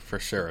this year, for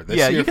sure. This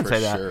year, you can say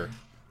sure.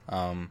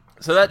 that.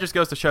 So that just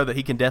goes to show that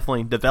he can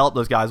definitely develop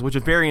those guys, which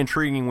is very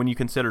intriguing when you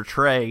consider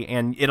Trey.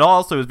 And it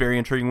also is very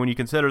intriguing when you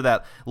consider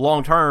that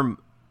long-term,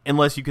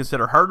 unless you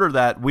consider Herter,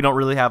 that we don't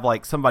really have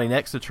like somebody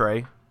next to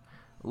Trey.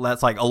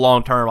 That's like a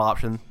long-term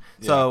option.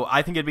 So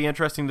I think it'd be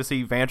interesting to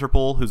see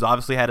Vanterpool, who's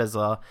obviously had his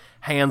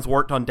hands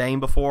worked on Dame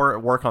before,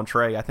 work on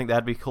Trey. I think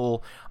that'd be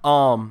cool.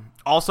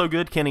 Also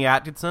good, Kenny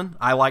Atkinson.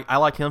 I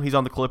like him. He's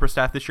on the Clippers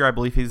staff this year. I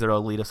believe he's their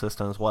lead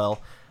assistant as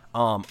well.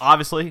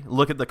 Obviously,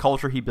 look at the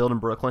culture he built in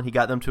Brooklyn. He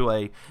got them to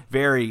a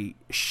very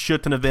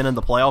shouldn't have been in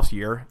the playoffs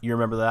year. You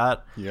remember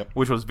that? Yep.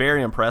 Which was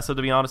very impressive,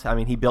 to be honest. I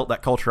mean, he built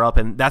that culture up,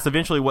 and that's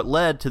eventually what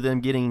led to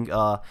them getting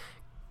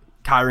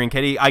Kyrie and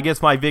KD. I guess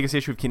my biggest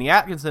issue with Kenny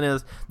Atkinson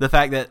is the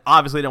fact that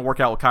obviously it didn't work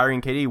out with Kyrie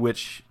and KD,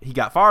 which he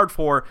got fired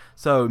for.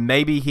 So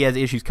maybe he has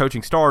issues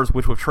coaching stars,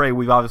 which with Trey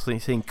we've obviously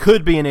seen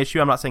could be an issue.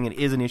 I'm not saying it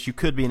is an issue,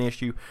 could be an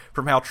issue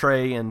from how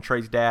Trey and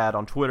Trey's dad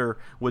on Twitter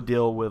would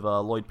deal with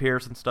Lloyd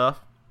Pierce and stuff.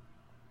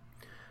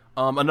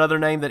 Another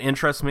name that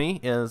interests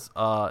me is,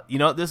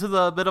 this is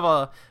a bit of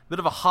a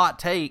hot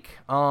take.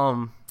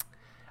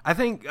 I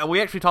think we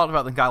actually talked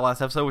about the guy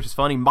last episode, which is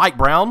funny. Mike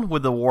Brown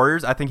with the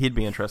Warriors. I think he'd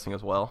be interesting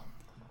as well.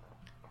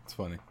 It's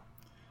funny.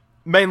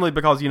 Mainly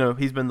because,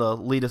 he's been the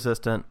lead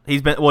assistant.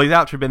 He's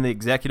actually been the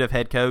executive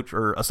head coach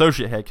or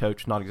associate head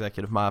coach, not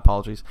executive, my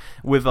apologies,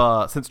 with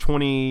since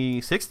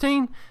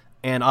 2016.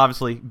 And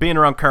obviously being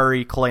around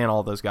Curry, Clay, and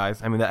all those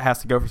guys, I mean, that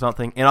has to go for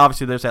something. And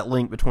obviously there's that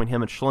link between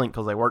him and Schlink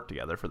because they worked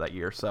together for that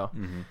year. So,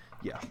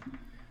 yeah.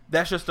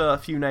 That's just a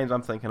few names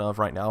I'm thinking of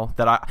right now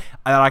that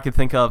I can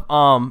think of.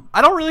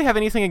 I don't really have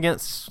anything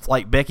against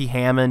like Becky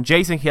Hammond.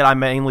 Jason Kidd I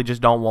mainly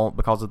just don't want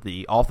because of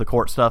the off the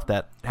court stuff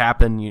that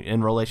happened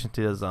in relation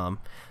to his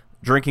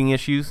drinking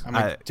issues. I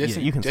mean,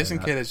 Jason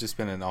Kidd has just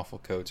been an awful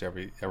coach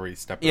every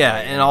step of the way. Yeah,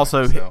 and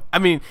also, so. I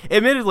mean,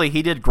 admittedly,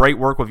 he did great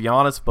work with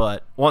Giannis,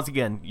 but once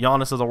again,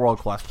 Giannis is a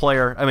world-class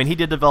player. I mean, he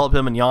did develop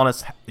him, and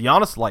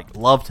Giannis like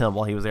loved him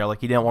while he was there.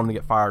 Like, he didn't want him to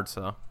get fired,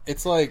 so.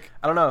 It's like,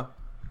 I don't know.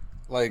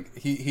 Like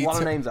he a lot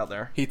of names out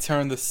there. He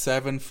turned the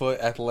 7-foot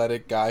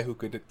athletic guy who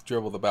could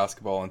dribble the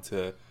basketball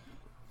into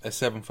a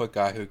 7-foot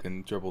guy who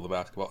can dribble the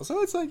basketball.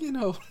 So it's like,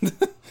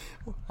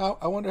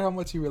 I wonder how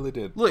much he really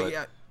did. Look,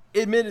 yeah,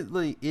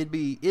 admittedly, it'd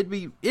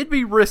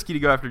be risky to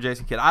go after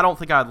Jason Kidd. I don't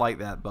think I'd like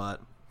that, but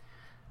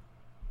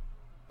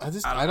I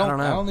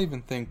don't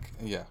even think.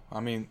 Yeah, I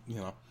mean,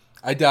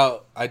 I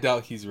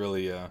doubt he's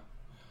really.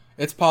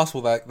 It's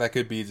possible that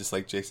could be just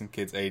like Jason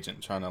Kidd's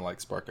agent trying to like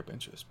spark up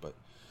interest, but.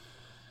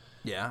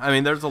 Yeah, I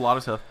mean, there's a lot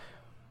of stuff.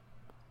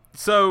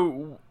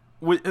 So,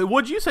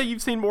 would you say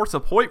you've seen more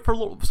support for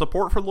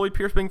Lloyd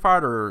Pierce being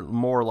fired, or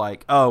more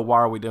like, oh, why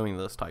are we doing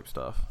this type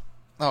stuff?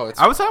 Oh,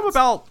 I would say it's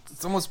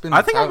almost been.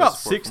 I think I'm about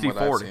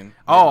 60-40.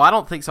 Oh, I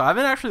don't think so. I've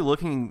been actually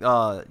looking.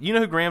 You know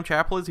who Graham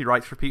Chappell is? He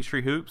writes for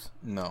Peachtree Hoops.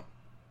 No.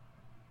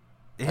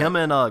 Him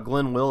and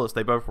Glenn Willis,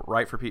 they both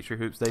write for Peachtree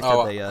Hoops. They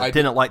said they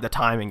didn't like the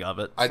timing of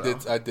it. I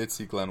did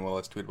see Glenn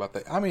Willis tweet about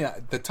that. I mean,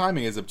 the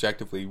timing is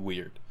objectively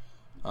weird.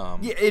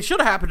 Yeah, it should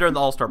have happened during the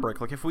All-Star break.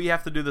 Like, if we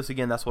have to do this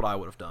again, that's what I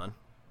would have done.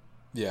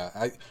 Yeah,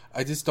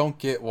 I just don't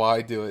get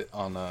why do it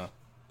on a...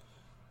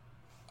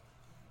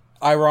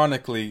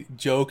 Ironically,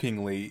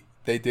 jokingly,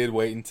 they did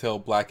wait until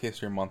Black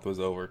History Month was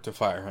over to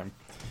fire him,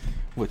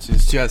 which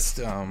is just...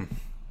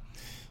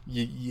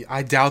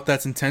 I doubt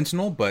that's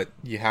intentional, but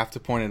you have to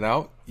point it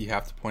out. You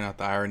have to point out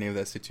the irony of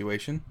that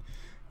situation.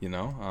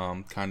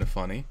 Kind of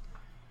funny.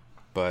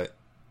 But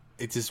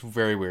it's just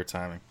very weird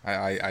timing.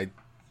 I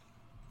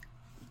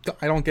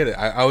don't get it.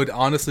 I would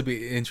honestly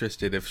be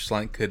interested if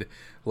Schlenk could,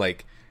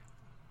 like,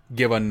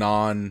 give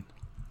an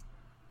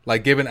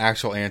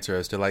actual answer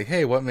as to, like,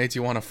 hey, what made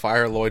you want to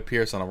fire Lloyd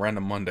Pierce on a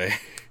random Monday?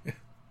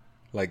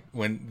 Like,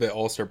 when the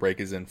All-Star break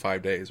is in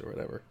 5 days or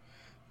whatever.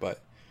 But,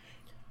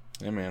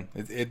 yeah, man,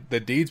 the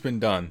deed's been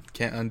done.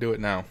 Can't undo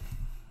it now.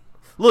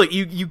 Look,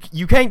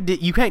 you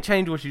can't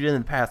change what you did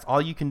in the past.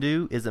 All you can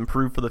do is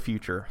improve for the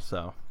future.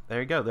 So there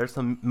you go. There's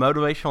some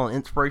motivational and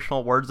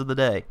inspirational words of the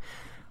day.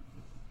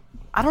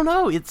 I don't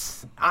know.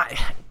 It's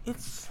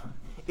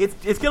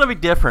going to be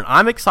different.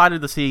 I'm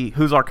excited to see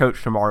who's our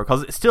coach tomorrow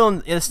because it's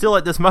still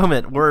at this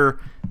moment, we're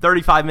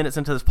 35 minutes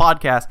into this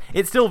podcast.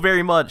 It's still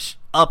very much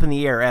up in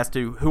the air as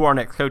to who our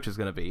next coach is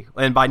going to be.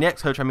 And by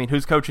next coach, I mean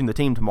who's coaching the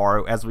team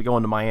tomorrow as we go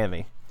into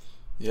Miami.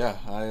 Yeah,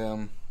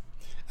 and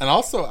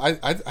also I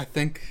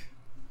think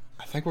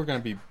we're going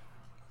to be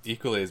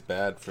equally as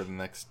bad for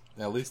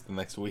at least the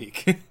next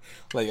week.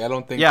 Like I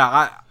don't think.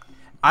 Yeah,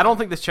 I don't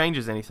think this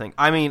changes anything.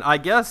 I mean, I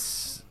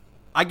guess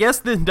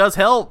this does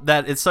help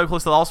that it's so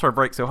close to the All-Star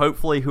break, so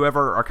hopefully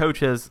whoever our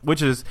coach is,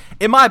 which is,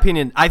 in my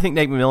opinion, I think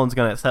Nate McMillan's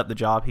going to accept the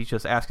job. He's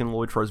just asking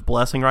Lloyd for his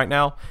blessing right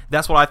now.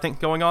 That's what I think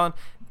going on.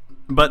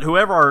 But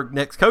whoever our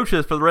next coach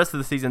is for the rest of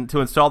the season, to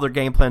install their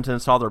game plan, to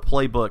install their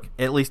playbook,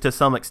 at least to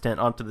some extent,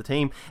 onto the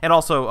team. And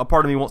also, a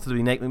part of me wants to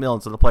be Nate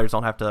McMillan so the players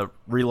don't have to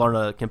relearn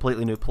a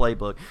completely new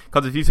playbook.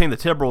 Because if you've seen the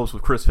Timberwolves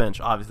with Chris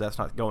Finch, obviously that's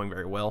not going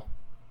very well.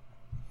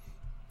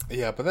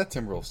 Yeah, but that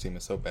Timberwolves team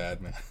is so bad,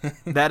 man.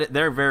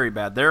 They're very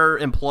bad. They're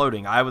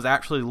imploding. I was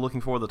actually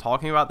looking forward to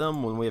talking about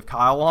them when we have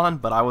Kyle on,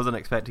 but I wasn't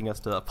expecting us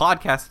to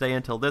podcast today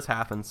until this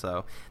happened,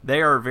 so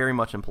they are very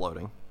much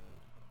imploding.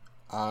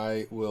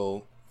 I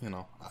will,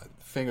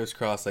 fingers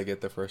crossed I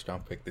get the first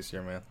round pick this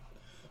year, man.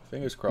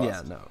 Fingers crossed.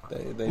 Yeah, no.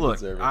 They Look,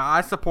 deserve it.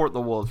 I support the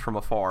Wolves from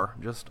afar,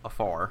 just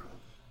afar.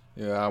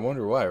 Yeah, I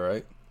wonder why,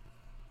 right?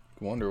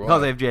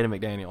 Because they have Jaden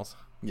McDaniels.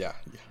 Yeah.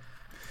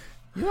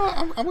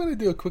 I'm going to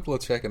do a quick little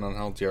check-in on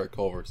how Jarrett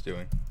Culver's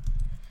doing.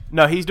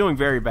 No, he's doing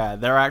very bad.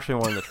 They're actually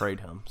wanting to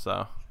trade him.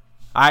 So,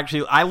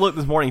 I looked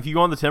this morning. If you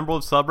go on the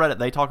Timberwolves subreddit,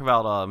 they talk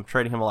about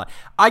trading him a lot.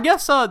 I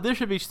guess this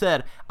should be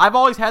said. I've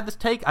always had this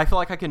take. I feel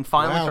like I can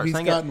finally start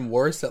saying it. He's gotten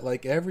worse at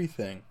like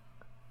everything.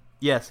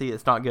 Yeah, see,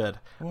 it's not good.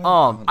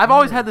 I've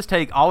always had this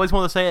take. Always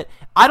want to say it.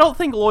 I don't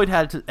think Lloyd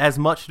had as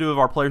much to do with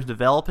our players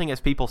developing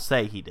as people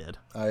say he did.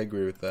 I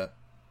agree with that.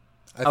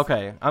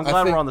 Okay, I'm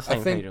glad we're on the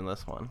same page on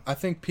this one. I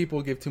think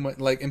people give too much,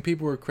 and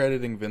people were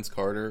crediting Vince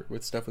Carter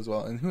with stuff as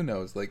well, and who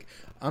knows,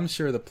 I'm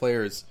sure the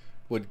players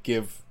would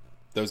give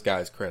those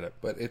guys credit,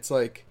 but it's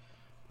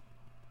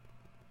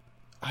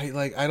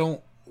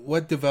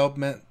what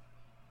development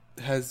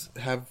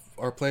have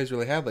our players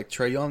really had? Like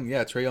Trae Young,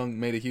 Trae Young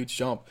made a huge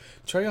jump.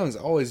 Trae Young's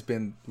always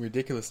been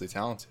ridiculously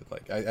talented.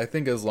 I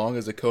think as long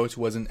as the coach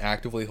wasn't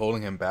actively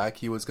holding him back,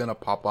 he was going to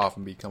pop off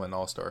and become an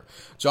all-star.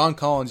 John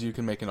Collins, you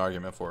can make an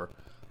argument for.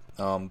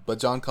 But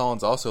John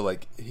Collins also,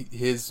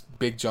 his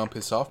big jump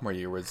his sophomore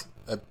year was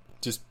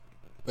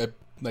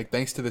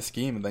thanks to the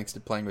scheme and thanks to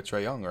playing with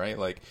Trae Young,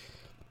 right?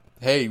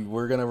 Hey,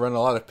 we're going to run a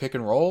lot of pick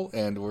and roll,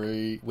 and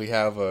we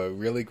have a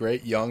really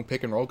great young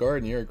pick and roll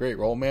guard, and you're a great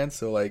roll man,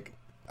 so,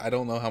 I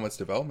don't know how much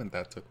development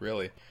that took,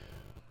 really.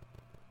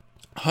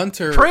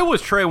 Trae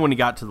was Trae when he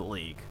got to the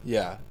league.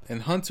 Yeah,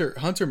 and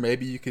Hunter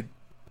maybe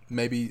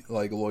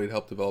Lloyd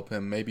helped develop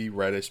him, maybe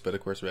Reddish, but of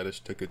course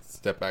Reddish took a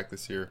step back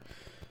this year.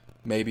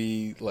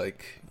 Maybe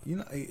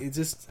it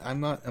just I'm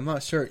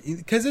not sure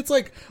because it's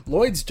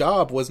Lloyd's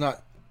job was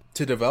not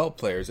to develop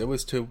players; it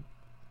was to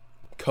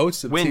coach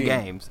the team, win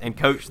games, and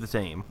coach the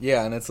team.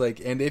 Yeah, and it's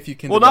and if you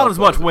can, not as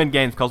much win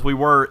games because we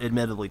were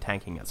admittedly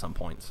tanking at some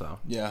point. So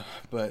yeah,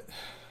 but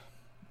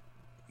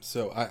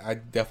so I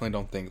definitely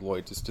don't think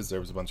Lloyd just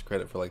deserves a bunch of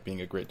credit for being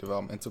a great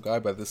developmental guy.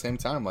 But at the same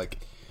time,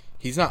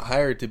 he's not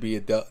hired to be a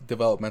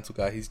developmental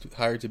guy; he's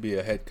hired to be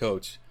a head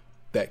coach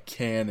that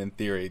can, in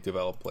theory,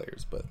 develop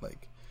players. But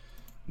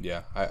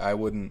yeah, I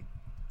wouldn't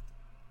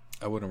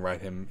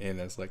write him in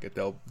as a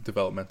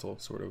developmental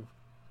sort of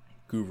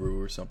guru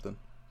or something.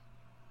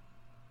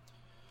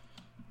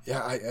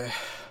 Yeah,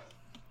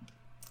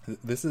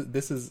 this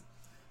is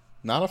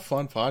not a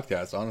fun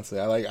podcast, honestly.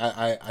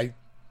 I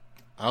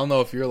don't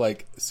know if you're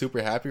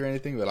super happy or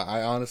anything, but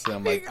I honestly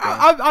I'm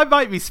I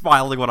might be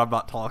smiling when I'm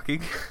not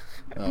talking.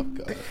 Oh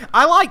god.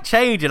 I like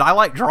change and I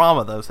like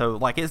drama though, so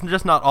it's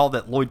just not all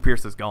that Lloyd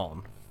Pierce is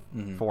gone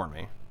for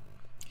me.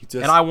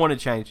 And I want to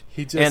change.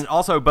 And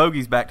also,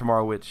 Bogey's back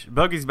tomorrow,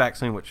 Bogey's back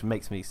soon, which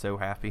makes me so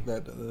happy.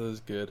 That is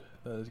good.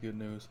 That is good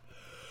news.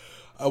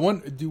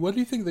 What do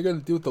you think they're going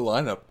to do with the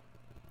lineup?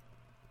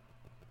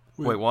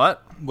 Wait,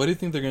 what? What do you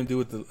think they're going to do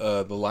with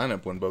the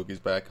lineup when Bogey's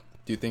back?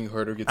 Do you think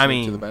Herter gets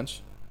moved to the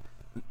bench?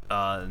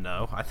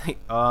 No.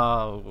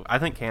 I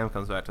think Cam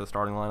comes back to the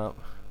starting lineup.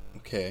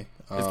 Okay.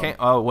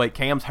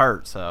 Cam's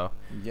hurt, so.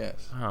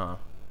 Yes. Huh.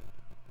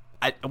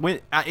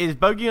 Is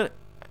Bogey?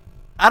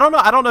 I don't know.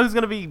 I don't know who's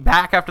going to be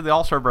back after the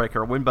All-Star break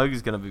or when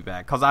Bogey's going to be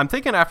back. Because I'm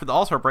thinking after the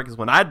All-Star break is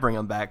when I'd bring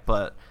him back.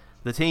 But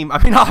the team,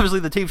 obviously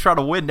the team's trying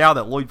to win now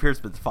that Lloyd Pierce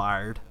has been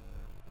fired.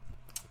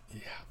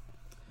 Yeah.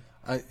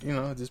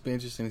 It'd just be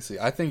interesting to see.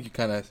 I think you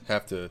kind of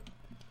have to,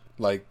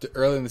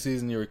 early in the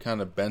season you were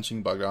kind of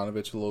benching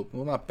Bogdanovich a little.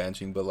 Well, not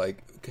benching, but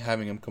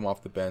having him come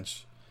off the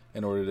bench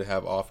in order to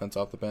have offense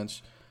off the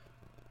bench.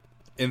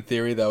 In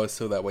theory, that was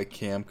so that way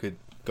Cam could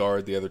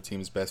guard the other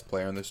team's best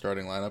player in their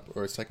starting lineup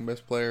or second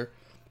best player.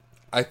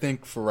 I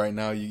think for right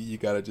now, you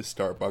got to just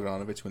start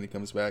Bogdanovich when he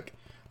comes back.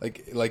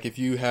 Like if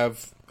you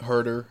have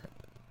Herter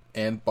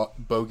and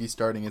Bogey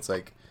starting, it's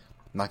like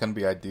not going to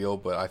be ideal,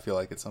 but I feel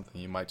like it's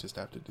something you might just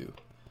have to do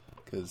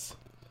because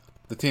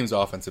the team's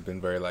offense have been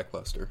very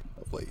lackluster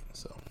of late.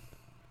 So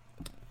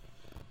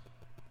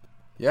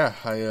yeah,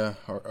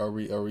 are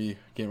we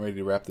getting ready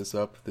to wrap this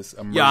up?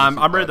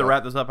 I'm ready to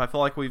wrap this up. I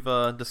feel like we've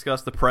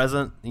discussed the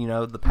present,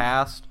 the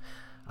past.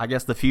 I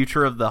guess the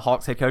future of the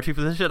Hawks head coaching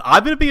position.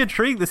 I'm going to be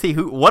intrigued to see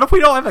what if we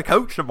don't have a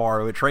coach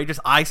tomorrow and Trey just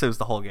ISOs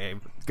the whole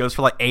game, goes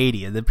for like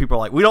 80, and then people are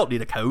like, we don't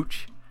need a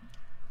coach.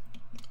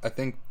 I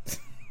think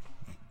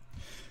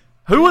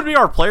who would be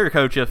our player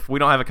coach if we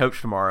don't have a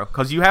coach tomorrow?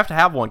 Because you have to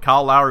have one.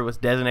 Kyle Lowry was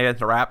designated to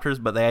the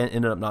Raptors, but they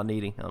ended up not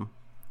needing him.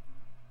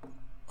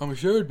 I'm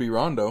sure it'd be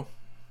Rondo.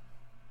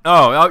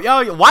 Oh,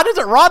 why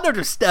doesn't Rondo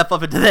just step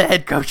up into the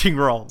head coaching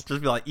role?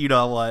 Just be like, you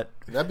know what?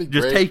 That'd be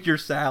just great. Take your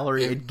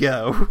salary and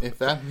go. If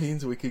that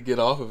means we could get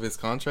off of his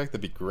contract,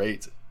 that'd be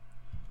great.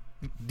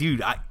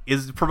 Dude,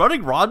 is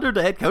promoting Rondo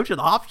to head coach an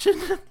option?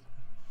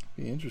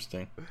 Be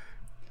interesting.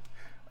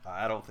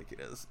 I don't think it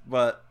is,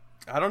 but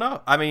I don't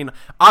know. I mean,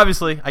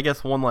 obviously, I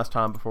guess one last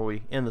time before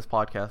we end this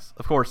podcast.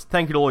 Of course,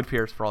 thank you to Lloyd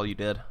Pierce for all you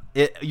did.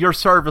 Your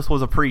service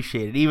was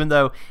appreciated, even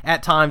though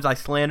at times I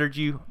slandered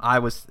you.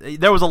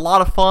 There was a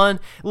lot of fun.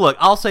 Look,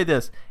 I'll say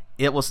this: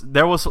 it was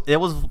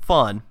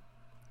fun,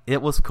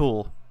 it was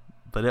cool,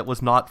 but it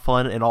was not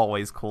fun and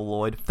always cool.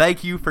 Lloyd,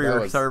 thank you for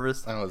your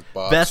service. That was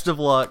botched. Best of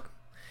luck.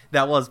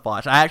 That was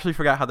botched. I actually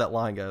forgot how that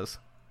line goes.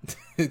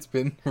 It's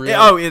been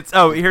real.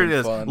 Here it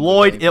is.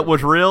 Lloyd, it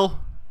was real.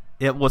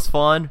 It was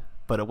fun,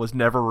 but it was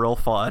never real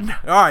fun.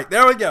 All right,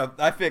 there we go.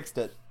 I fixed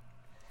it.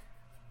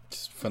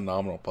 Just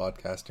phenomenal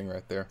podcasting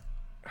right there.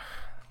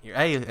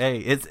 Hey,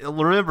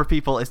 remember,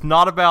 people, it's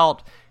not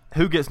about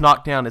who gets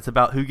knocked down. It's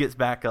about who gets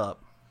back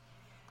up.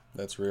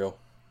 That's real.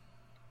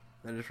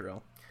 That is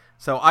real.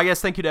 So I guess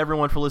thank you to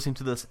everyone for listening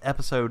to this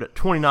episode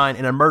 29,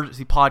 an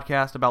emergency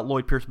podcast about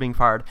Lloyd Pierce being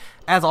fired.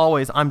 As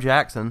always, I'm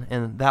Jackson,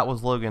 and that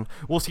was Logan.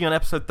 We'll see you on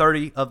episode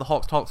 30 of the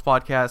Hawks Talks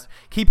podcast.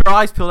 Keep your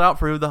eyes peeled out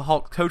for who the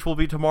Hawks coach will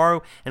be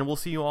tomorrow, and we'll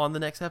see you on the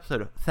next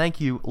episode. Thank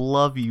you.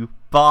 Love you.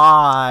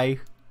 Bye.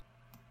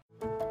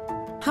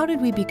 How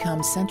did we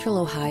become Central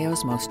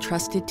Ohio's most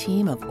trusted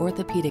team of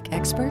orthopedic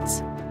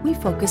experts? We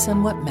focus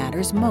on what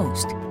matters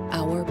most,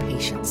 our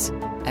patients.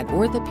 At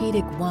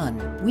Orthopedic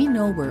One, we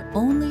know we're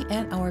only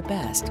at our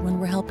best when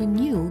we're helping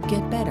you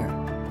get better.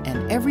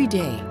 And every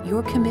day,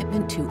 your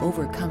commitment to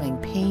overcoming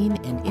pain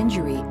and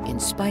injury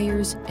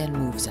inspires and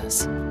moves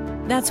us.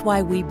 That's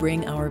why we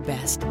bring our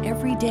best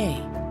every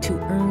day to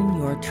earn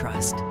your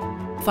trust.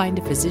 Find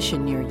a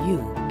physician near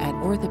you at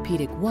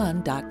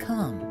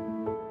orthopedic1.com.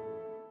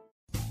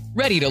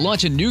 Ready to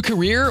launch a new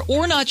career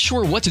or not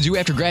sure what to do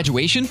after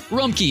graduation?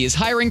 Rumpke is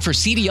hiring for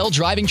CDL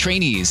driving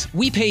trainees.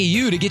 We pay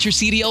you to get your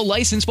CDL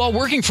license while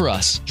working for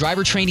us.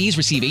 Driver trainees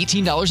receive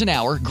 $18 an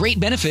hour, great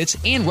benefits,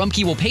 and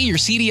Rumpke will pay your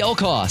CDL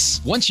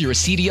costs. Once you're a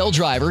CDL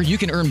driver, you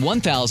can earn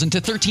 $1,000 to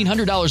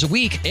 $1,300 a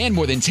week and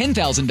more than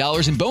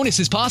 $10,000 in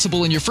bonuses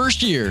possible in your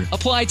first year.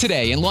 Apply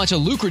today and launch a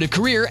lucrative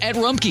career at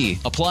Rumpke.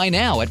 Apply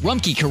now at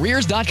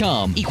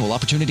rumpkecareers.com. Equal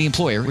opportunity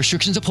employer.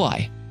 Restrictions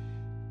apply.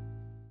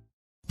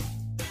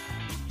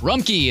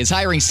 Rumpke is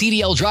hiring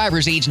CDL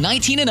drivers age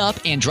 19 and up,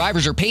 and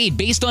drivers are paid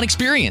based on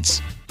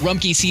experience.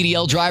 Rumpke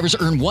CDL drivers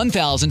earn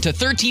 $1,000 to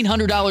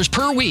 $1,300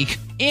 per week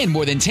and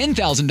more than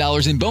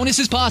 $10,000 in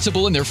bonuses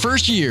possible in their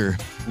first year.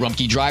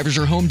 Rumpke drivers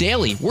are home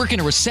daily, work in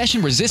a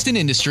recession-resistant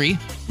industry,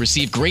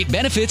 receive great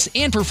benefits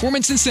and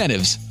performance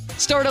incentives.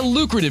 Start a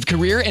lucrative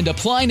career and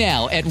apply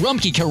now at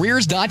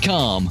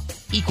rumpkecareers.com.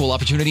 Equal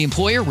opportunity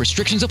employer.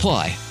 Restrictions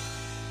apply.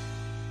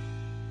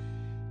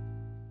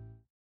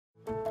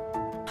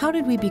 How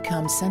did we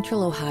become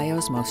Central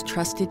Ohio's most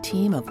trusted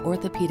team of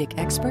orthopedic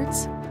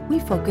experts? We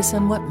focus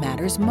on what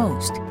matters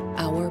most,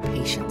 our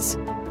patients.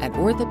 At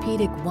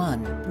Orthopedic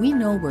One, we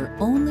know we're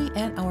only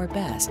at our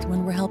best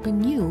when we're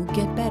helping you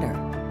get better.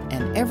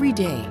 And every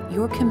day,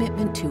 your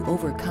commitment to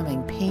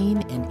overcoming pain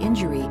and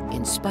injury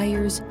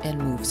inspires and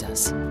moves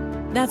us.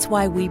 That's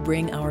why we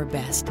bring our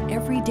best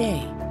every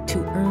day to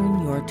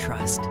earn your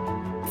trust.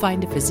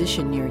 Find a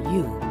physician near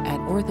you at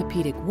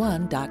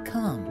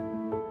orthopedic1.com.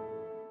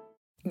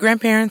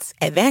 Grandparents,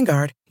 at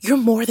Vanguard, you're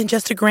more than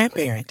just a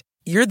grandparent.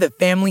 You're the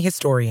family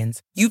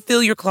historians. You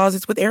fill your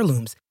closets with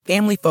heirlooms,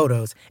 family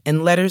photos,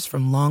 and letters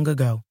from long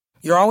ago.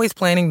 You're always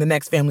planning the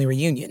next family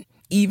reunion,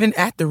 even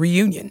at the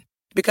reunion.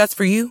 Because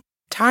for you,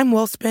 time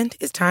well spent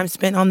is time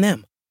spent on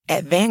them.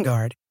 At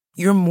Vanguard,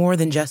 you're more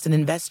than just an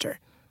investor.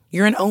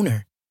 You're an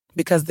owner.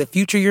 Because the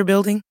future you're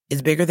building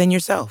is bigger than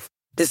yourself.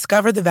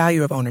 Discover the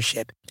value of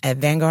ownership at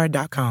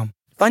Vanguard.com.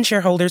 Fund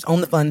shareholders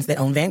own the funds that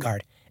own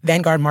Vanguard.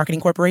 Vanguard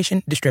Marketing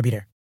Corporation,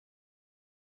 distributor.